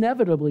cultures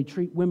inevitably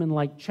treat women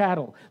like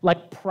chattel,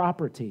 like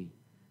property,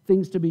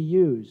 things to be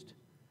used.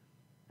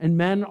 And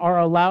men are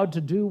allowed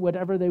to do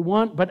whatever they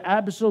want, but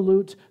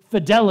absolute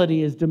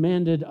fidelity is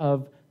demanded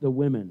of the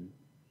women.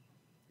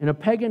 In a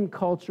pagan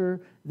culture,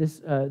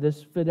 this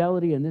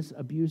fidelity and this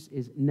abuse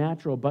is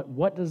natural. But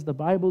what does the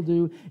Bible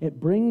do? It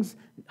brings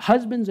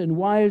husbands and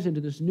wives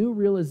into this new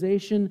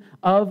realization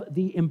of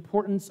the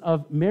importance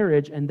of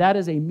marriage, and that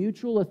is a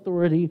mutual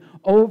authority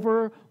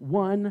over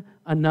one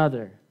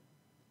another.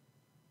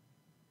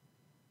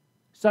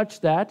 Such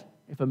that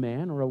if a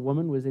man or a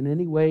woman was in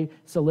any way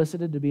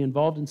solicited to be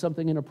involved in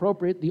something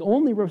inappropriate, the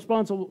only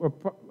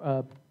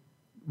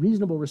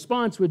reasonable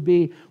response would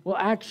be, well,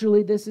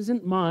 actually, this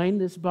isn't mine.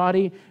 This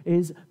body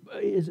is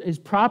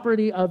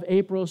property of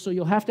April, so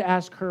you'll have to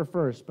ask her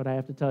first. But I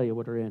have to tell you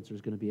what her answer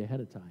is going to be ahead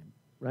of time,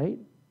 right?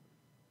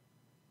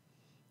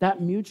 That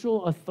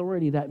mutual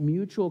authority, that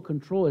mutual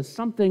control is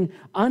something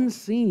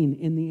unseen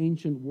in the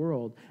ancient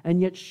world,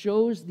 and yet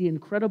shows the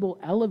incredible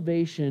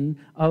elevation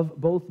of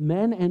both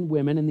men and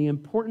women and the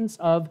importance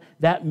of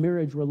that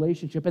marriage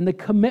relationship and the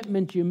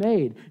commitment you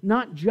made,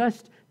 not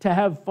just to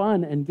have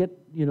fun and get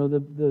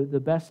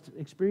the best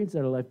experience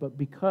out of life, but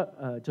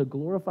to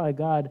glorify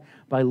God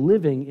by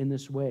living in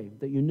this way,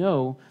 that you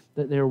know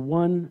that they're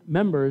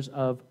members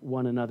of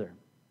one another.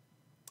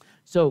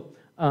 So,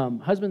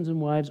 husbands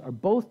and wives are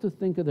both to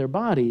think of their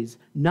bodies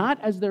not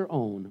as their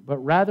own, but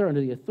rather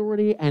under the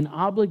authority and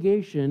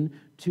obligation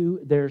to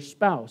their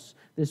spouse.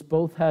 This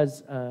both has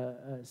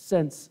a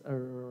sense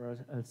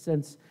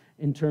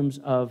in terms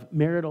of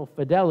marital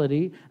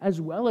fidelity,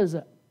 as well as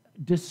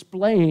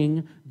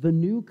displaying the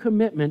new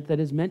commitment that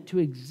is meant to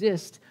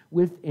exist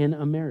within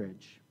a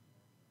marriage.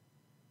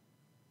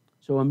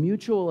 So a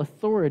mutual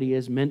authority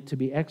is meant to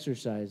be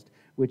exercised,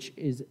 which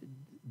is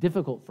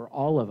difficult for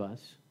all of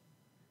us.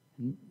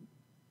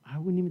 I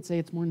wouldn't even say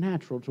it's more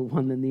natural to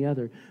one than the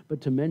other, but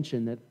to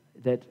mention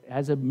that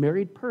as a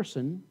married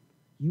person,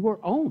 you are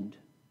owned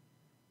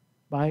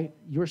by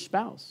your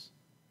spouse.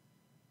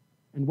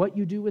 And what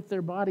you do with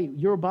their body,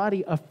 your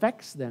body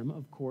affects them,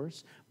 of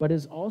course, but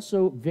is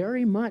also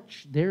very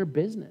much their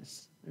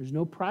business. There's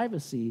no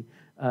privacy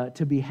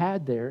to be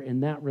had there in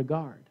that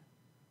regard.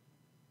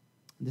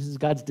 This is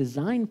God's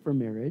design for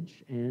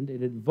marriage, and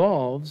it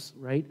involves,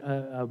 right,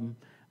 a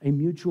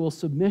mutual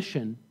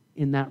submission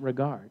in that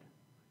regard.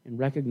 And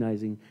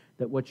recognizing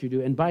that what you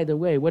do, and by the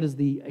way, what is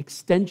the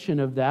extension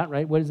of that,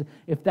 right?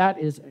 If that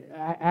is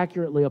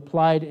accurately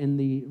applied in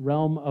the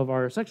realm of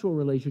our sexual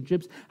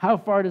relationships, how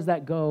far does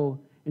that go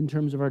in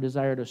terms of our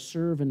desire to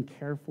serve and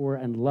care for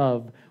and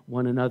love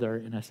one another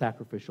in a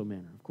sacrificial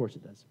manner? Of course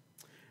it does.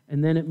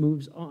 And then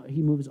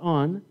he moves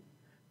on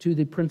to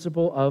the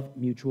principle of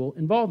mutual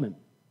involvement.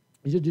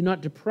 He said, do not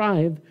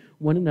deprive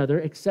one another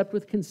except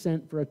with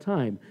consent for a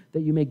time,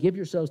 that you may give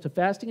yourselves to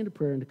fasting and to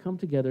prayer and to come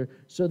together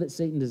so that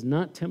Satan does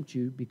not tempt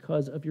you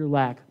because of your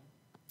lack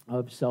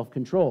of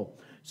self-control.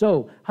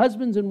 So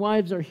husbands and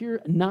wives are here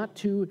not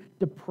to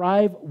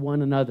deprive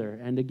one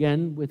another. And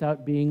again,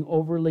 without being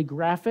overly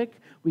graphic,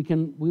 we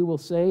will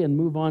say and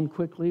move on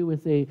quickly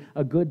with a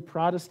good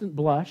Protestant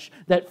blush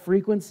that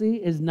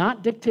frequency is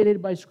not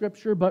dictated by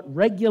Scripture, but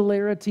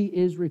regularity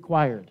is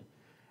required.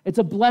 It's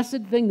a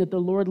blessed thing that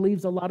the Lord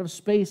leaves a lot of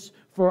space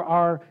for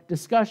our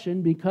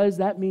discussion, because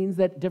that means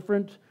that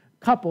different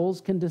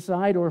couples can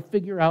decide or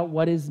figure out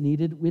what is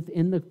needed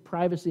within the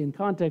privacy and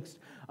context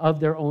of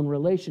their own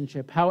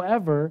relationship.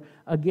 However,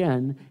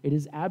 again, it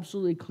is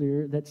absolutely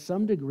clear that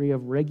some degree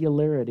of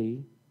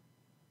regularity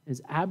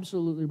is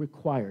absolutely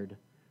required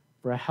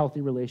for a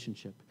healthy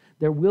relationship.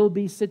 There will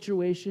be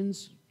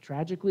situations,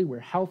 tragically, where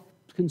health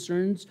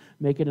concerns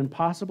make it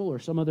impossible, or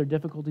some other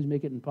difficulties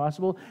make it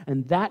impossible,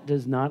 and that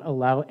does not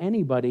allow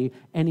anybody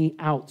any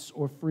outs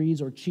or frees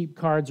or cheat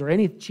cards or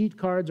any cheat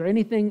cards or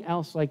anything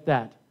else like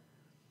that.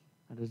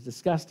 That is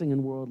disgusting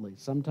and worldly.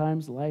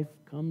 Sometimes life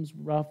comes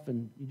rough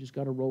and you just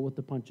got to roll with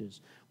the punches,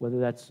 whether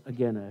that's,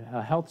 again,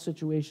 a health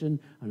situation,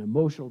 an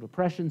emotional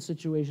depression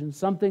situation,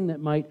 something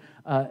that might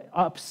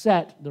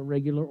upset the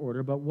regular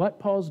order. But what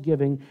Paul's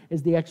giving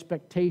is the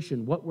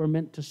expectation, what we're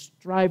meant to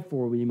strive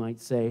for, we might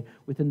say,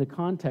 within the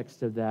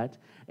context of that.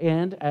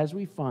 And as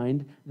we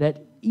find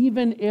that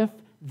even if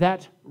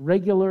that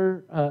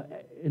regular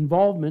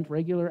involvement,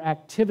 regular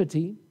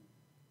activity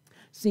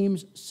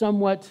seems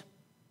somewhat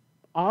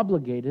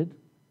obligated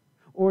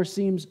or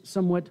seems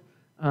somewhat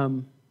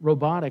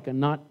robotic and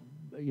not,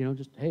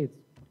 just, hey, it's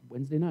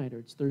Wednesday night or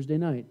it's Thursday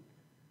night,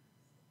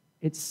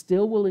 it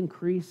still will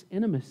increase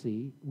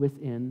intimacy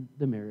within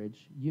the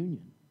marriage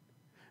union.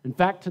 In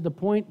fact, to the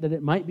point that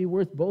it might be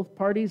worth both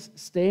parties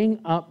staying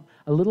up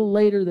a little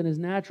later than is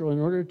natural in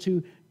order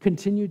to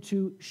continue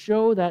to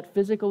show that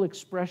physical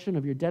expression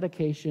of your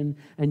dedication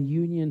and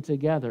union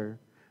together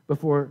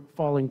before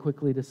falling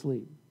quickly to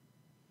sleep.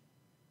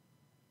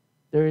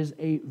 There is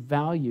a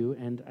value,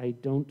 and I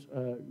don't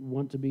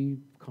want to be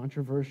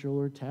controversial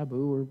or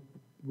taboo or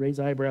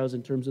raise eyebrows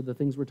in terms of the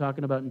things we're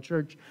talking about in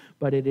church,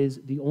 but it is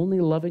the only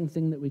loving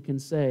thing that we can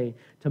say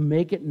to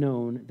make it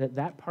known that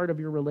that part of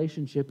your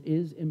relationship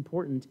is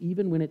important,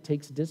 even when it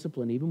takes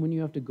discipline, even when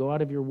you have to go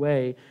out of your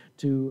way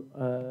to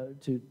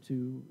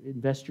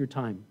invest your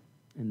time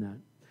in that.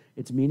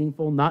 It's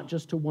meaningful not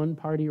just to one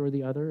party or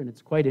the other, and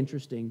it's quite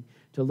interesting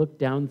to look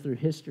down through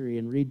history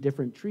and read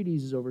different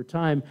treatises over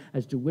time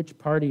as to which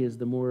party is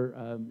the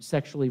more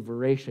sexually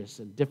voracious.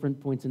 At different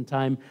points in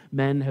time,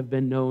 men have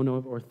been known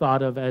or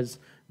thought of as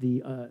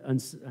the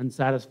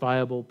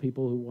unsatisfiable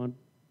people who want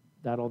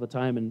that all the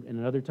time, and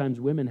at other times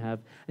women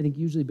have, I think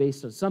usually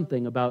based on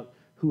something about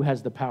who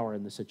has the power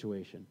in the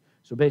situation.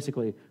 So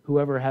basically,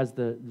 whoever has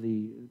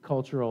the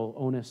cultural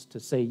onus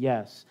to say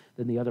yes,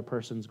 then the other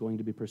person's going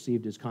to be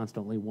perceived as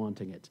constantly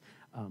wanting it.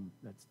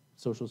 That's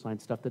social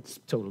science stuff that's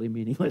totally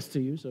meaningless to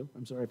you, so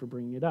I'm sorry for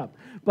bringing it up.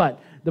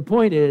 But the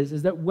point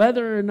is that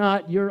whether or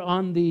not you're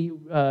on the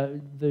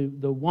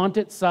want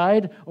it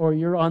side or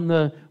you're on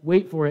the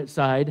wait for it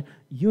side,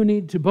 you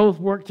need to both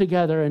work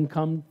together and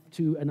come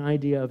to an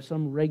idea of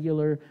some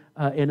regular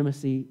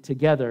intimacy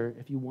together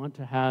if you want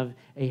to have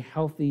a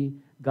healthy,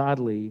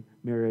 godly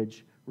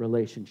marriage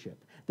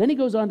relationship. Then he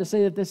goes on to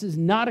say that this is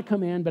not a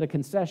command but a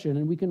concession,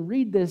 and we can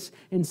read this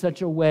in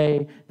such a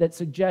way that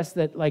suggests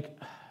that,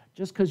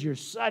 just because you're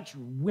such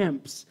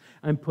wimps,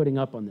 I'm putting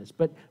up on this.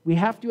 But we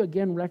have to,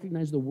 again,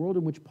 recognize the world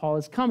in which Paul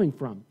is coming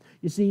from.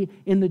 You see,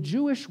 in the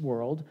Jewish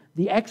world,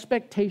 the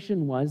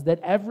expectation was that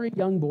every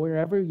young boy or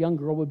every young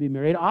girl would be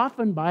married,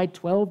 often by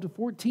 12 to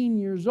 14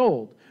 years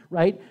old,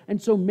 right?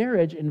 And so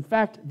marriage, in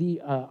fact,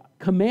 the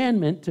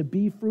commandment to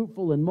be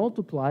fruitful and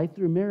multiply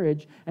through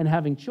marriage and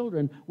having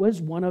children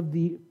was one of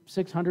the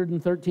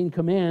 613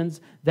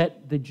 commands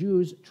that the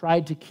Jews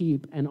tried to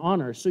keep and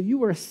honor. So you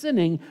were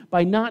sinning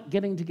by not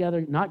getting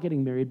together, not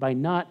getting married, by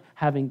not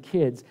having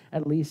kids,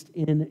 at least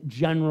in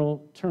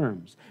general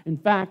terms. In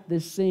fact,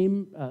 this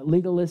same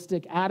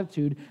legalistic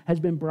attitude has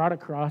been brought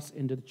across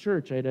into the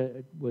church.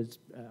 I was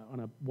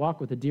on a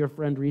walk with a dear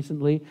friend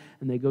recently,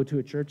 and they go to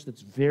a church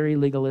that's very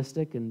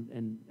legalistic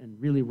and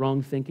really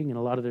wrong thinking in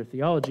a lot of their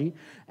theology.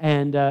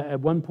 And at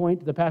one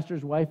point, the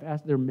pastor's wife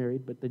asked, they're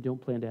married, but they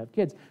don't plan to have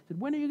kids, said,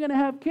 when are you going to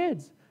have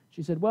kids?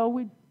 She said, well,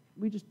 we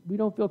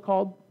don't feel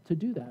called to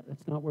do that.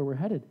 That's not where we're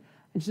headed.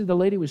 And she said the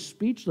lady was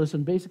speechless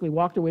and basically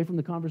walked away from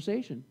the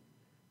conversation.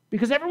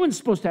 Because everyone's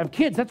supposed to have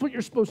kids. That's what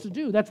you're supposed to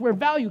do. That's where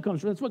value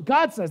comes from. That's what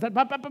God says.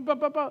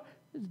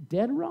 It's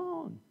dead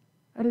wrong.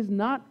 That is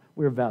not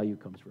where value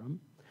comes from.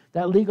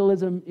 That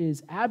legalism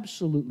is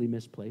absolutely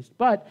misplaced,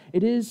 but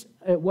it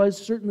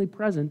was certainly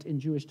present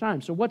in Jewish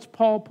times. So what's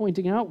Paul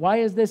pointing out? Why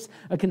is this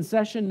a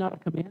concession, not a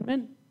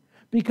commandment?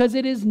 Because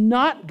it is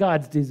not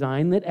God's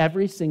design that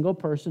every single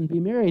person be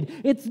married.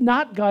 It's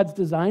not God's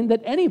design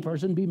that any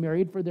person be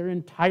married for their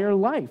entire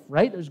life,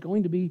 right? There's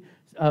going to be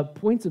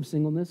points of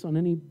singleness on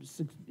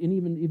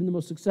even the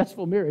most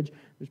successful marriage.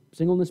 There's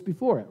singleness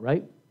before it,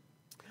 right?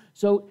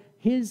 So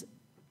his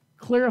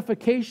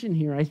clarification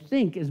here, I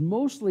think, is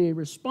mostly a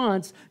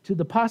response to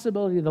the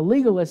possibility of the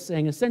legalists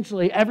saying,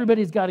 essentially,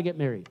 everybody's got to get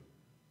married.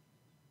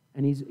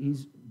 And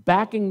he's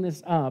backing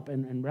this up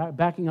and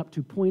backing up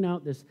to point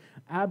out this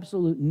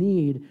absolute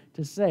need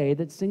to say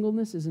that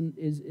singleness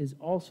is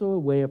also a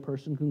way a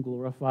person can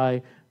glorify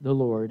the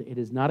Lord. It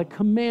is not a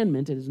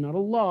commandment. It is not a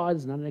law. It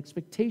is not an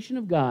expectation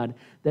of God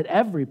that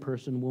every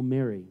person will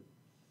marry.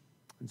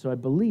 And so I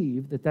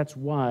believe that that's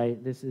why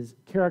this is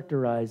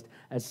characterized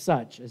as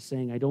such, as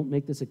saying, I don't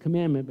make this a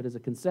commandment, but as a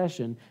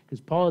concession,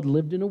 because Paul had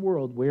lived in a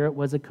world where it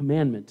was a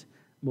commandment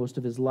most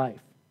of his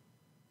life,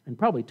 and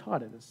probably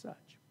taught it as such.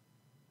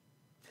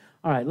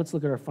 All right, let's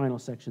look at our final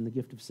section, the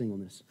gift of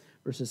singleness,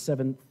 verses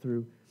 7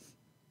 through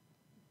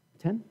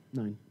 10?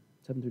 9.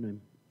 7 through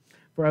 9.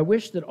 For I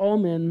wish that all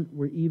men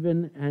were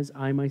even as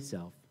I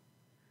myself,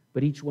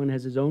 but each one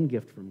has his own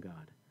gift from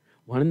God,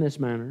 one in this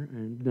manner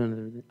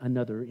and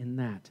another in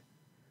that.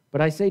 But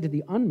I say to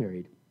the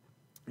unmarried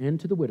and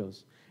to the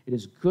widows, it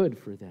is good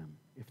for them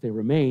if they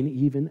remain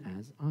even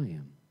as I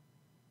am.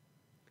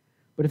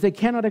 But if they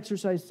cannot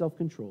exercise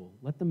self-control,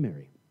 let them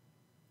marry.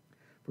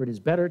 For it is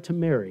better to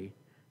marry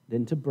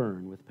than to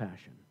burn with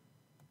passion.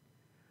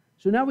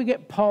 So now we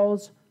get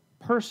Paul's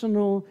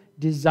personal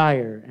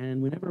desire.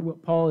 And whenever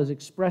Paul is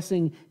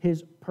expressing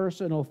his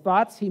personal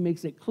thoughts, he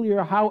makes it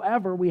clear.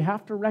 However, we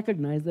have to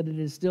recognize that it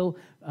is still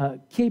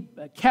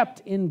kept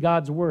in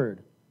God's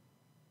word.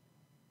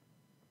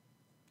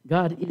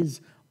 God is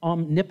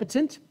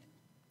omnipotent.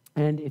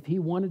 And if he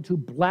wanted to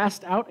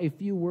blast out a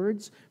few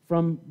words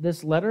from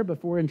this letter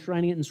before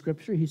enshrining it in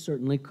Scripture, he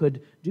certainly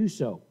could do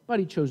so. But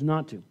he chose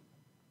not to.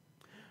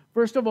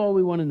 First of all,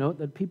 we want to note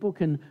that people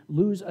can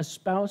lose a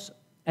spouse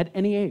at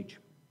any age.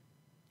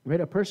 Right?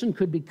 A person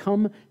could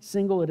become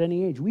single at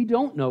any age. We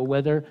don't know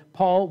whether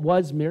Paul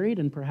was married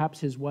and perhaps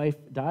his wife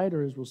died,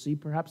 or as we'll see,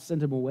 perhaps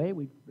sent him away.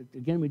 We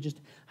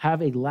just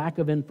have a lack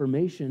of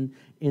information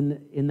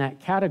in that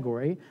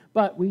category.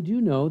 But we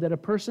do know that a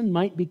person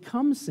might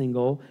become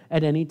single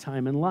at any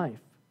time in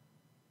life.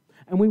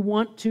 And we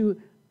want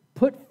to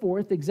put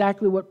forth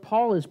exactly what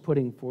Paul is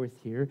putting forth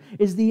here,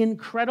 is the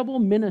incredible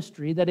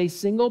ministry that a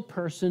single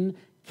person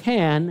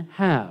can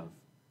have.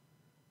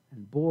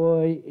 And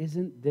boy,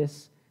 isn't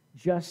this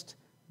just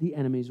the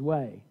enemy's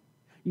way.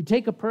 You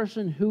take a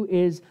person who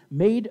is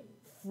made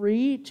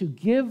free to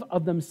give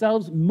of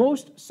themselves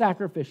most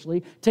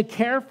sacrificially, to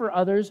care for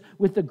others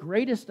with the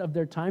greatest of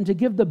their time, to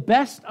give the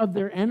best of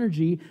their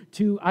energy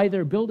to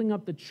either building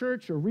up the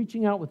church or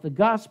reaching out with the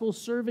gospel,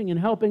 serving and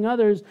helping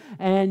others,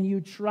 and you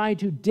try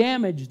to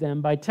damage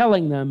them by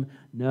telling them,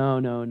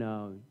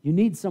 no, you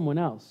need someone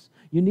else.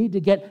 You need to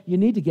get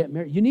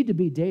married. You need to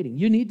be dating.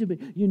 You need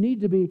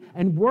to be,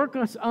 and work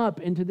us up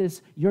into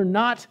this you're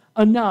not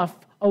enough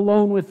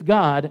alone with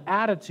God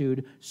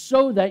attitude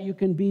so that you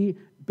can be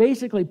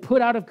basically put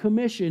out of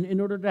commission in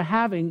order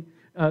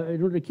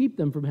to keep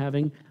them from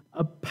having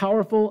a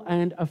powerful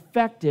and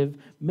effective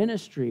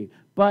ministry.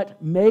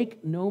 But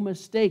make no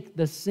mistake,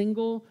 the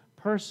single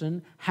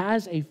person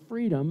has a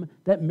freedom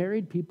that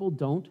married people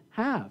don't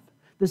have.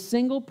 The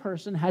single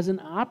person has an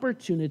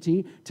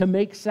opportunity to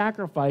make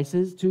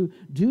sacrifices, to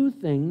do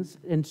things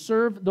and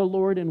serve the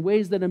Lord in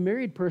ways that a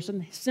married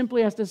person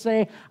simply has to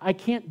say, I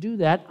can't do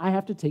that. I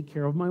have to take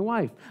care of my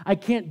wife. I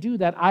can't do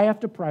that. I have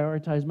to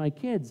prioritize my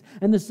kids.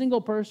 And the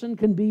single person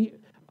can be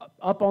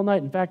up all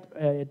night. In fact,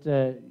 at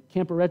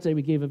Camp Arete,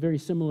 we gave a very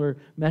similar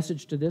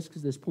message to this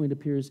because this point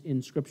appears in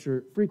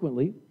Scripture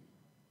frequently.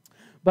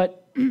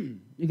 But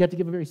you got to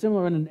give a very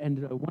similar one,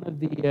 and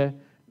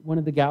one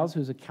of the gals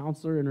who's a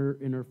counselor in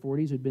her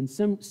 40s who'd been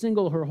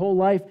single her whole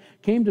life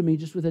came to me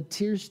just with a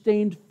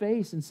tear-stained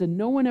face and said,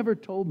 no one ever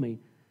told me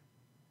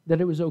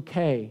that it was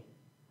okay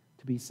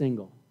to be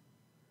single.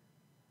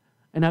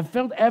 And I've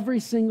felt every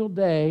single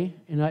day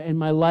in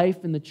my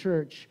life in the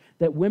church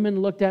that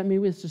women looked at me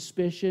with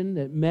suspicion,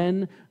 that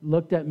men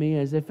looked at me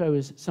as if I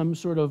was some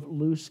sort of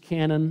loose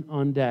cannon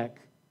on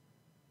deck.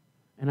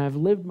 And I've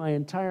lived my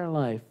entire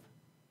life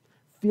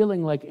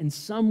feeling like in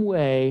some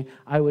way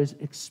I was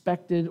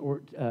expected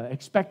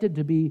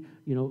to be,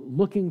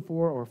 looking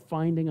for or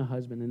finding a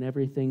husband in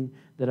everything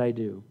that I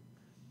do.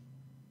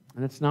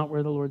 And that's not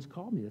where the Lord's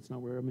called me. That's not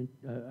where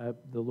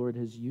the Lord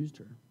has used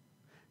her.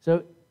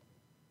 So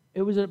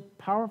it was a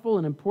powerful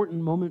and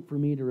important moment for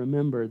me to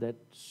remember that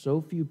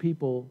so few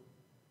people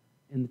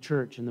in the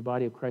church, in the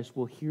body of Christ,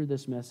 will hear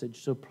this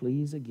message. So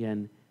please,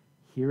 again,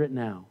 hear it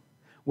now.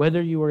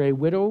 Whether you are a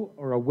widow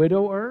or a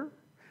widower,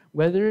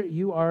 whether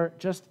you are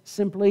just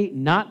simply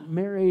not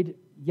married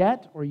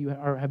yet or you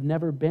have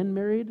never been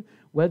married,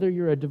 whether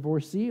you're a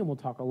divorcee, and we'll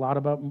talk a lot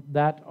about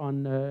that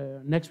on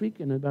next week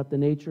and about the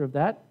nature of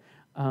that.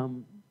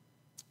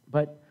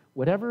 But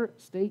whatever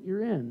state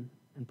you're in,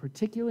 and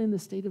particularly in the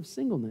state of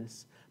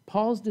singleness,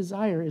 Paul's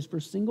desire is for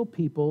single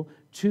people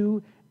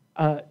to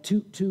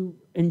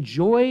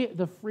enjoy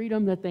the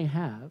freedom that they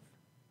have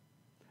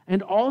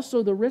and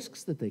also the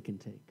risks that they can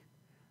take.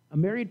 A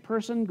married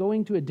person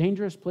going to a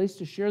dangerous place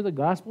to share the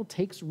gospel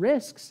takes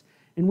risks,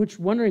 in which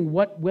wondering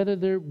what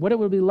it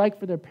would be like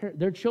for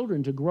their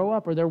children to grow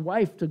up, or their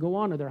wife to go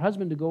on, or their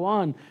husband to go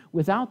on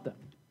without them.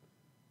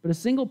 But a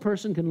single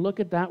person can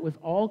look at that with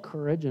all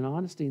courage and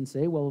honesty and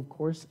say, well, of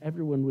course,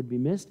 everyone would be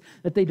missed,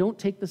 that they don't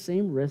take the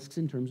same risks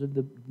in terms of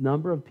the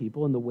number of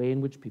people and the way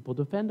in which people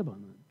depend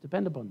upon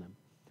them.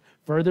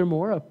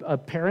 Furthermore, a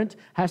parent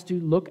has to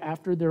look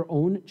after their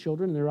own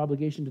children and their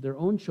obligation to their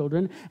own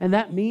children, and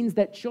that means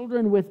that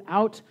children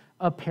without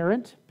a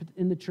parent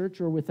in the church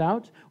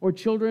or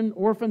children,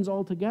 orphans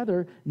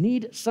altogether,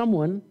 need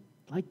someone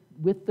like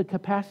with the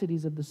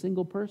capacities of the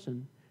single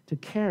person to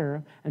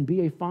care and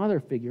be a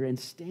father figure and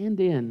stand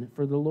in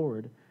for the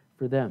Lord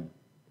for them.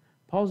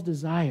 Paul's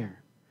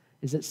desire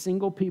is that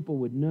single people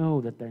would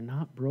know that they're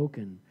not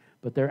broken,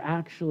 but they're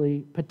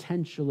actually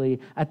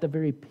potentially at the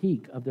very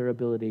peak of their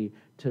ability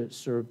to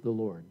serve the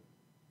Lord.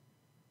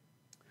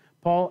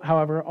 Paul,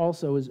 however,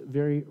 also is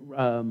very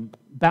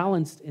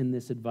balanced in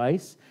this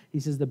advice. He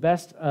says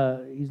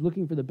he's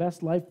looking for the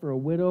best life for a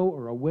widow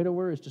or a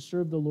widower is to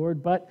serve the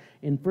Lord. But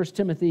in 1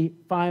 Timothy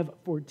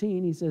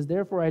 5:14, he says,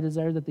 "Therefore I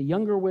desire that the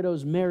younger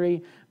widows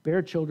marry,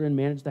 bear children,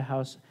 manage the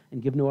house,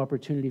 and give no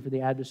opportunity for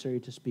the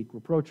adversary to speak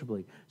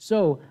reproachably."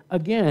 So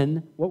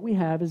again, what we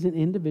have is an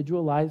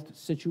individualized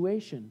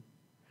situation.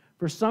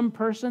 For some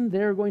person,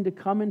 they're going to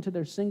come into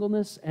their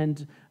singleness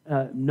and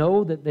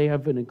know that they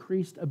have an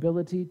increased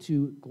ability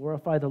to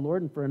glorify the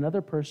Lord. And for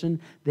another person,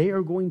 they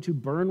are going to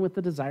burn with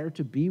the desire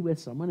to be with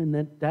someone,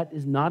 and that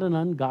is not an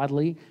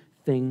ungodly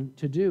thing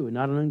to do,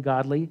 not an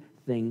ungodly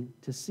thing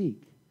to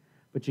seek.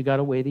 But you got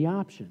to weigh the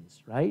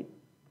options, right?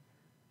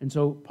 And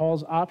so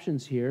Paul's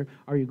options here,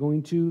 are you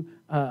going to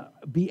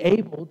be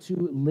able to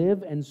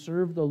live and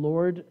serve the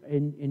Lord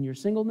in your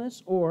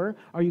singleness, or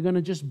are you going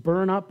to just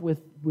burn up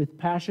with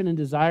passion and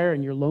desire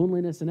and your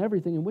loneliness and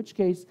everything, in which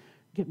case,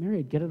 get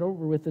married, get it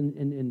over with,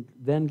 and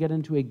then get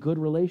into a good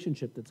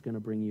relationship that's going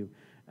to bring you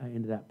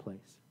into that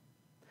place.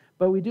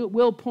 But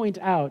will point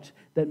out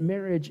that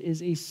marriage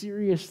is a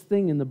serious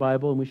thing in the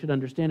Bible, and we should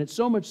understand it.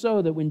 So much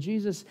so that when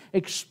Jesus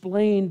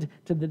explained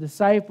to the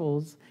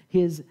disciples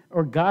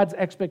God's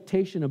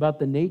expectation about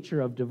the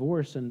nature of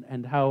divorce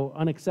and how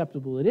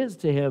unacceptable it is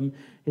to him,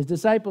 his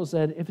disciples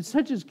said, if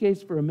such is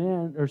case for a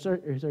man,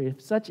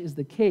 if such is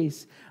the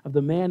case of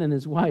the man and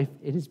his wife,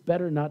 it is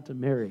better not to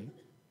marry.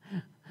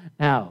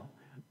 Now,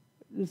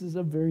 this is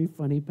a very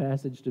funny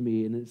passage to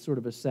me in sort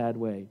of a sad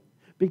way.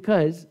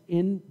 Because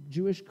in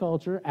Jewish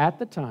culture at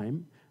the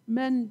time,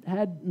 men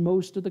had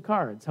most of the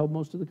cards, held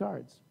most of the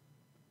cards.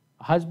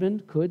 A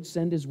husband could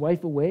send his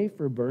wife away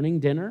for burning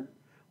dinner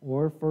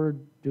or for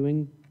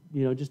doing,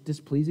 just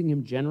displeasing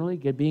him generally,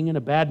 being in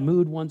a bad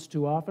mood once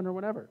too often or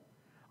whatever.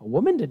 A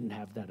woman didn't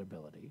have that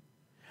ability.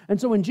 And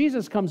so when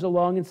Jesus comes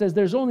along and says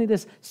there's only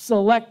this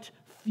select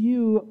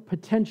few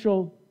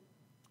potential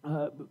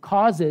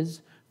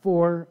causes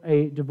for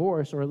a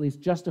divorce, or at least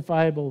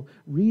justifiable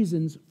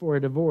reasons for a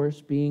divorce,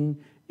 being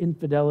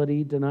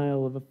infidelity,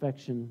 denial of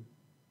affection,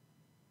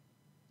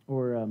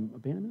 or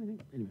abandonment, I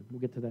think. Anyway, we'll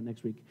get to that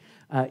next week.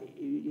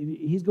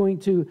 He's going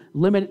to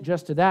limit it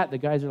just to that. The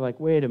guys are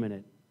like, wait a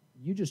minute.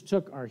 You just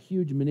took our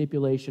huge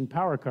manipulation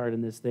power card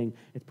in this thing.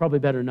 It's probably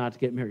better not to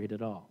get married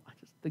at all. I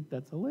just think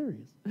that's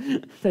hilarious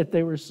that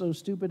they were so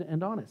stupid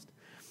and honest.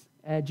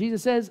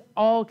 Jesus says,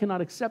 all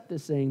cannot accept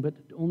this saying, but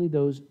only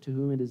those to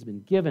whom it has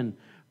been given.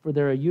 For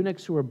there are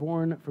eunuchs who are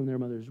born from their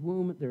mother's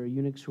womb. There are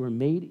eunuchs who are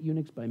made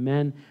eunuchs by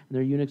men. And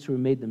there are eunuchs who are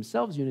made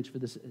themselves eunuchs for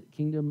the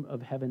kingdom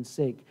of heaven's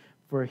sake.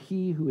 For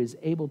he who is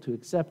able to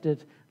accept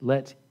it,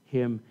 let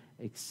him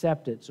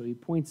accept it. So he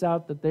points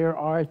out that there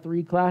are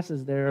three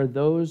classes. There are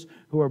those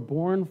who are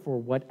born for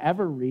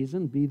whatever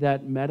reason, be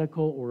that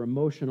medical or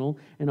emotional,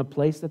 in a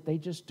place that they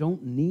just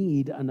don't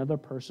need another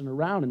person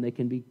around, and they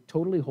can be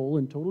totally whole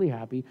and totally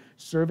happy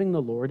serving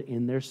the Lord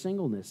in their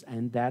singleness,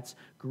 and that's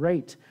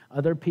great.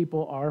 Other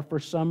people are, for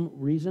some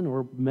reason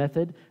or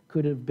method,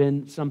 could have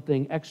been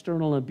something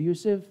external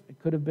abusive, it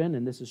could have been,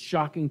 and this is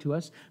shocking to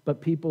us, but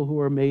people who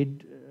are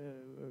made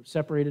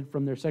separated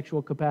from their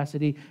sexual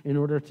capacity in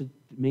order to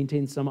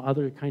maintain some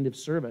other kind of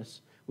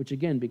service, which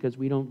again, because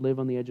we don't live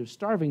on the edge of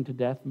starving to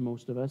death,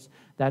 most of us,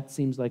 that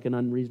seems like an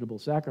unreasonable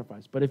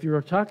sacrifice. But if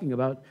you're talking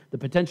about the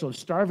potential of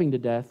starving to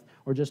death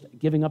or just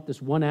giving up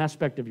this one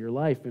aspect of your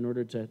life in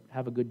order to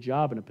have a good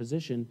job and a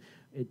position,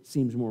 it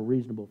seems more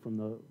reasonable from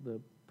the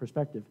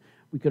perspective.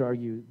 We could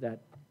argue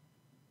that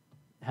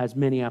has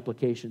many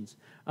applications.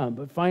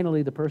 But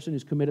finally, the person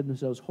who's committed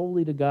themselves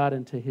wholly to God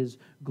and to his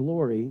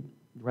glory,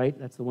 right?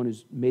 That's the one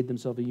who's made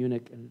themselves a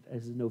eunuch, and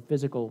has no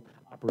physical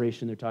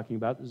operation they're talking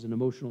about. This is an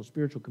emotional,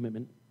 spiritual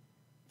commitment,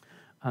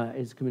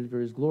 is committed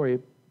for his glory,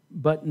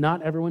 but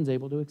not everyone's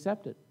able to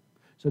accept it.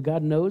 So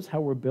God knows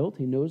how we're built.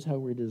 He knows how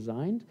we're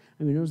designed,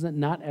 and he knows that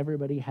not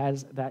everybody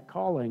has that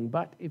calling.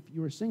 But if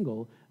you're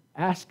single,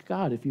 ask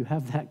God if you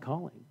have that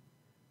calling.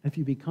 If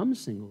you become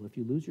single, if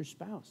you lose your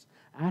spouse,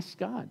 ask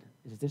God,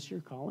 is this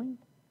your calling?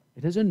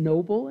 It is a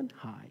noble and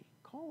high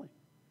calling.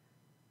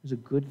 It's a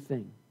good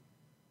thing.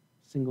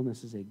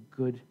 Singleness is a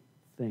good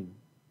thing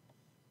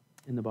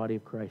in the body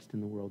of Christ,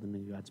 in the world, and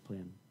in God's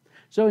plan.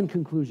 So in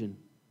conclusion,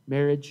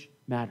 marriage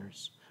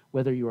matters.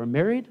 Whether you are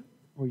married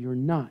or you're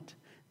not,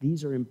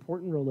 these are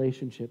important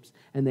relationships,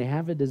 and they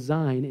have a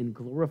design in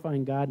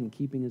glorifying God and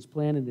keeping his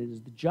plan, and it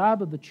is the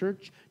job of the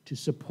church to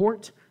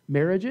support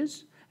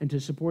marriages and to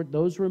support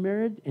those who are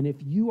married. And if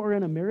you are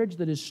in a marriage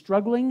that is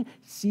struggling,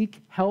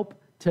 seek help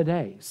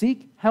today.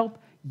 Seek help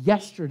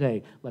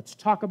yesterday. Let's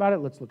talk about it.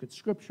 Let's look at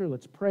Scripture.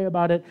 Let's pray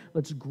about it.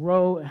 Let's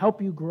grow,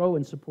 help you grow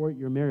and support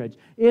your marriage.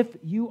 If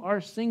you are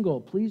single,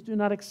 please do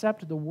not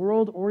accept the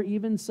world or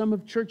even some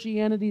of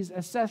churchianity's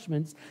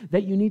assessments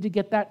that you need to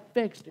get that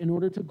fixed in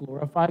order to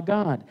glorify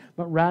God,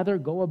 but rather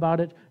go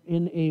about it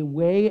in a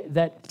way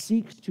that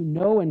seeks to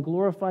know and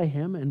glorify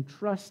him and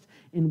trust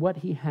in what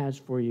he has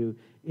for you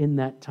in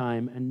that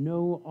time, and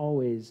know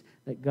always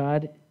that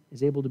God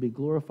is able to be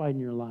glorified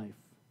in your life,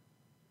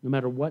 no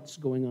matter what's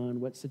going on,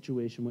 what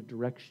situation, what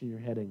direction you're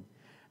heading.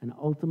 And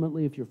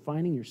ultimately, if you're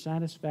finding your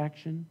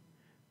satisfaction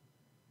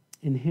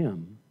in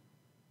Him,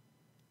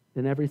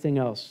 then everything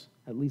else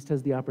at least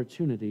has the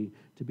opportunity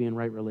to be in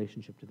right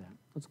relationship to that.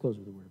 Let's close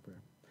with a word of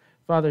prayer.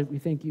 Father, we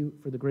thank you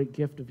for the great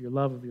gift of your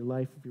love, of your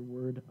life, of your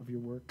word, of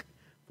your work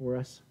for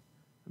us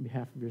on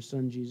behalf of your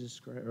Son, Jesus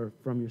Christ, or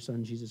from your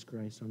Son, Jesus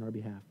Christ, on our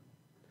behalf.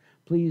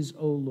 Please,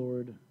 O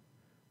Lord,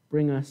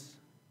 bring us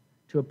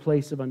to a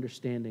place of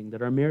understanding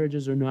that our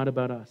marriages are not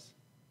about us,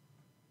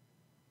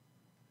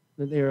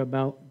 that they are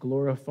about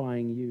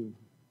glorifying you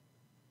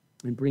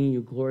and bringing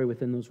you glory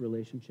within those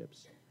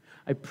relationships.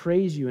 I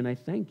praise you and I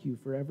thank you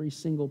for every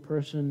single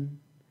person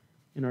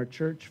in our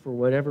church, for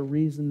whatever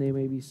reason they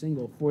may be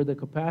single, for the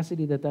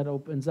capacity that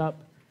opens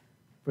up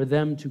for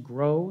them to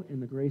grow in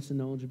the grace and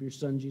knowledge of your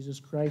Son, Jesus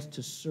Christ,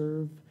 to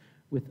serve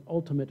with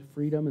ultimate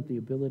freedom and the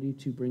ability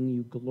to bring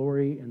you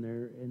glory in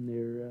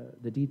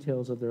the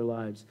details of their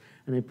lives.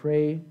 And I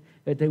pray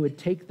that they would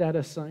take that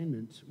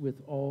assignment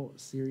with all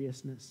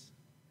seriousness,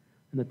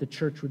 and that the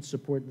church would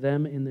support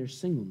them in their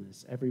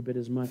singleness every bit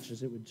as much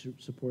as it would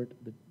support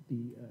the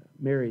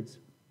marrieds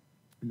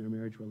in their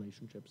marriage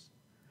relationships.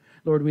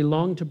 Lord, we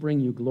long to bring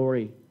you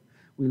glory.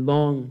 We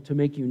long to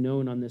make you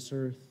known on this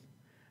earth.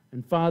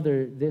 And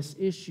Father, this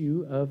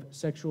issue of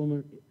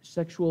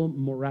sexual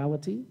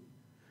morality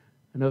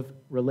and of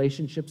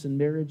relationships and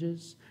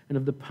marriages and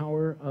of the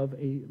power of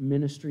a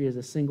ministry as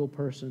a single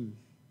person,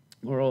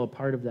 we're all a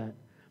part of that.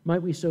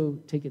 Might we so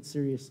take it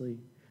seriously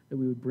that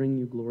we would bring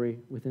you glory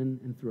within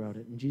and throughout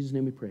it. In Jesus'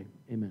 name we pray.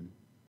 Amen.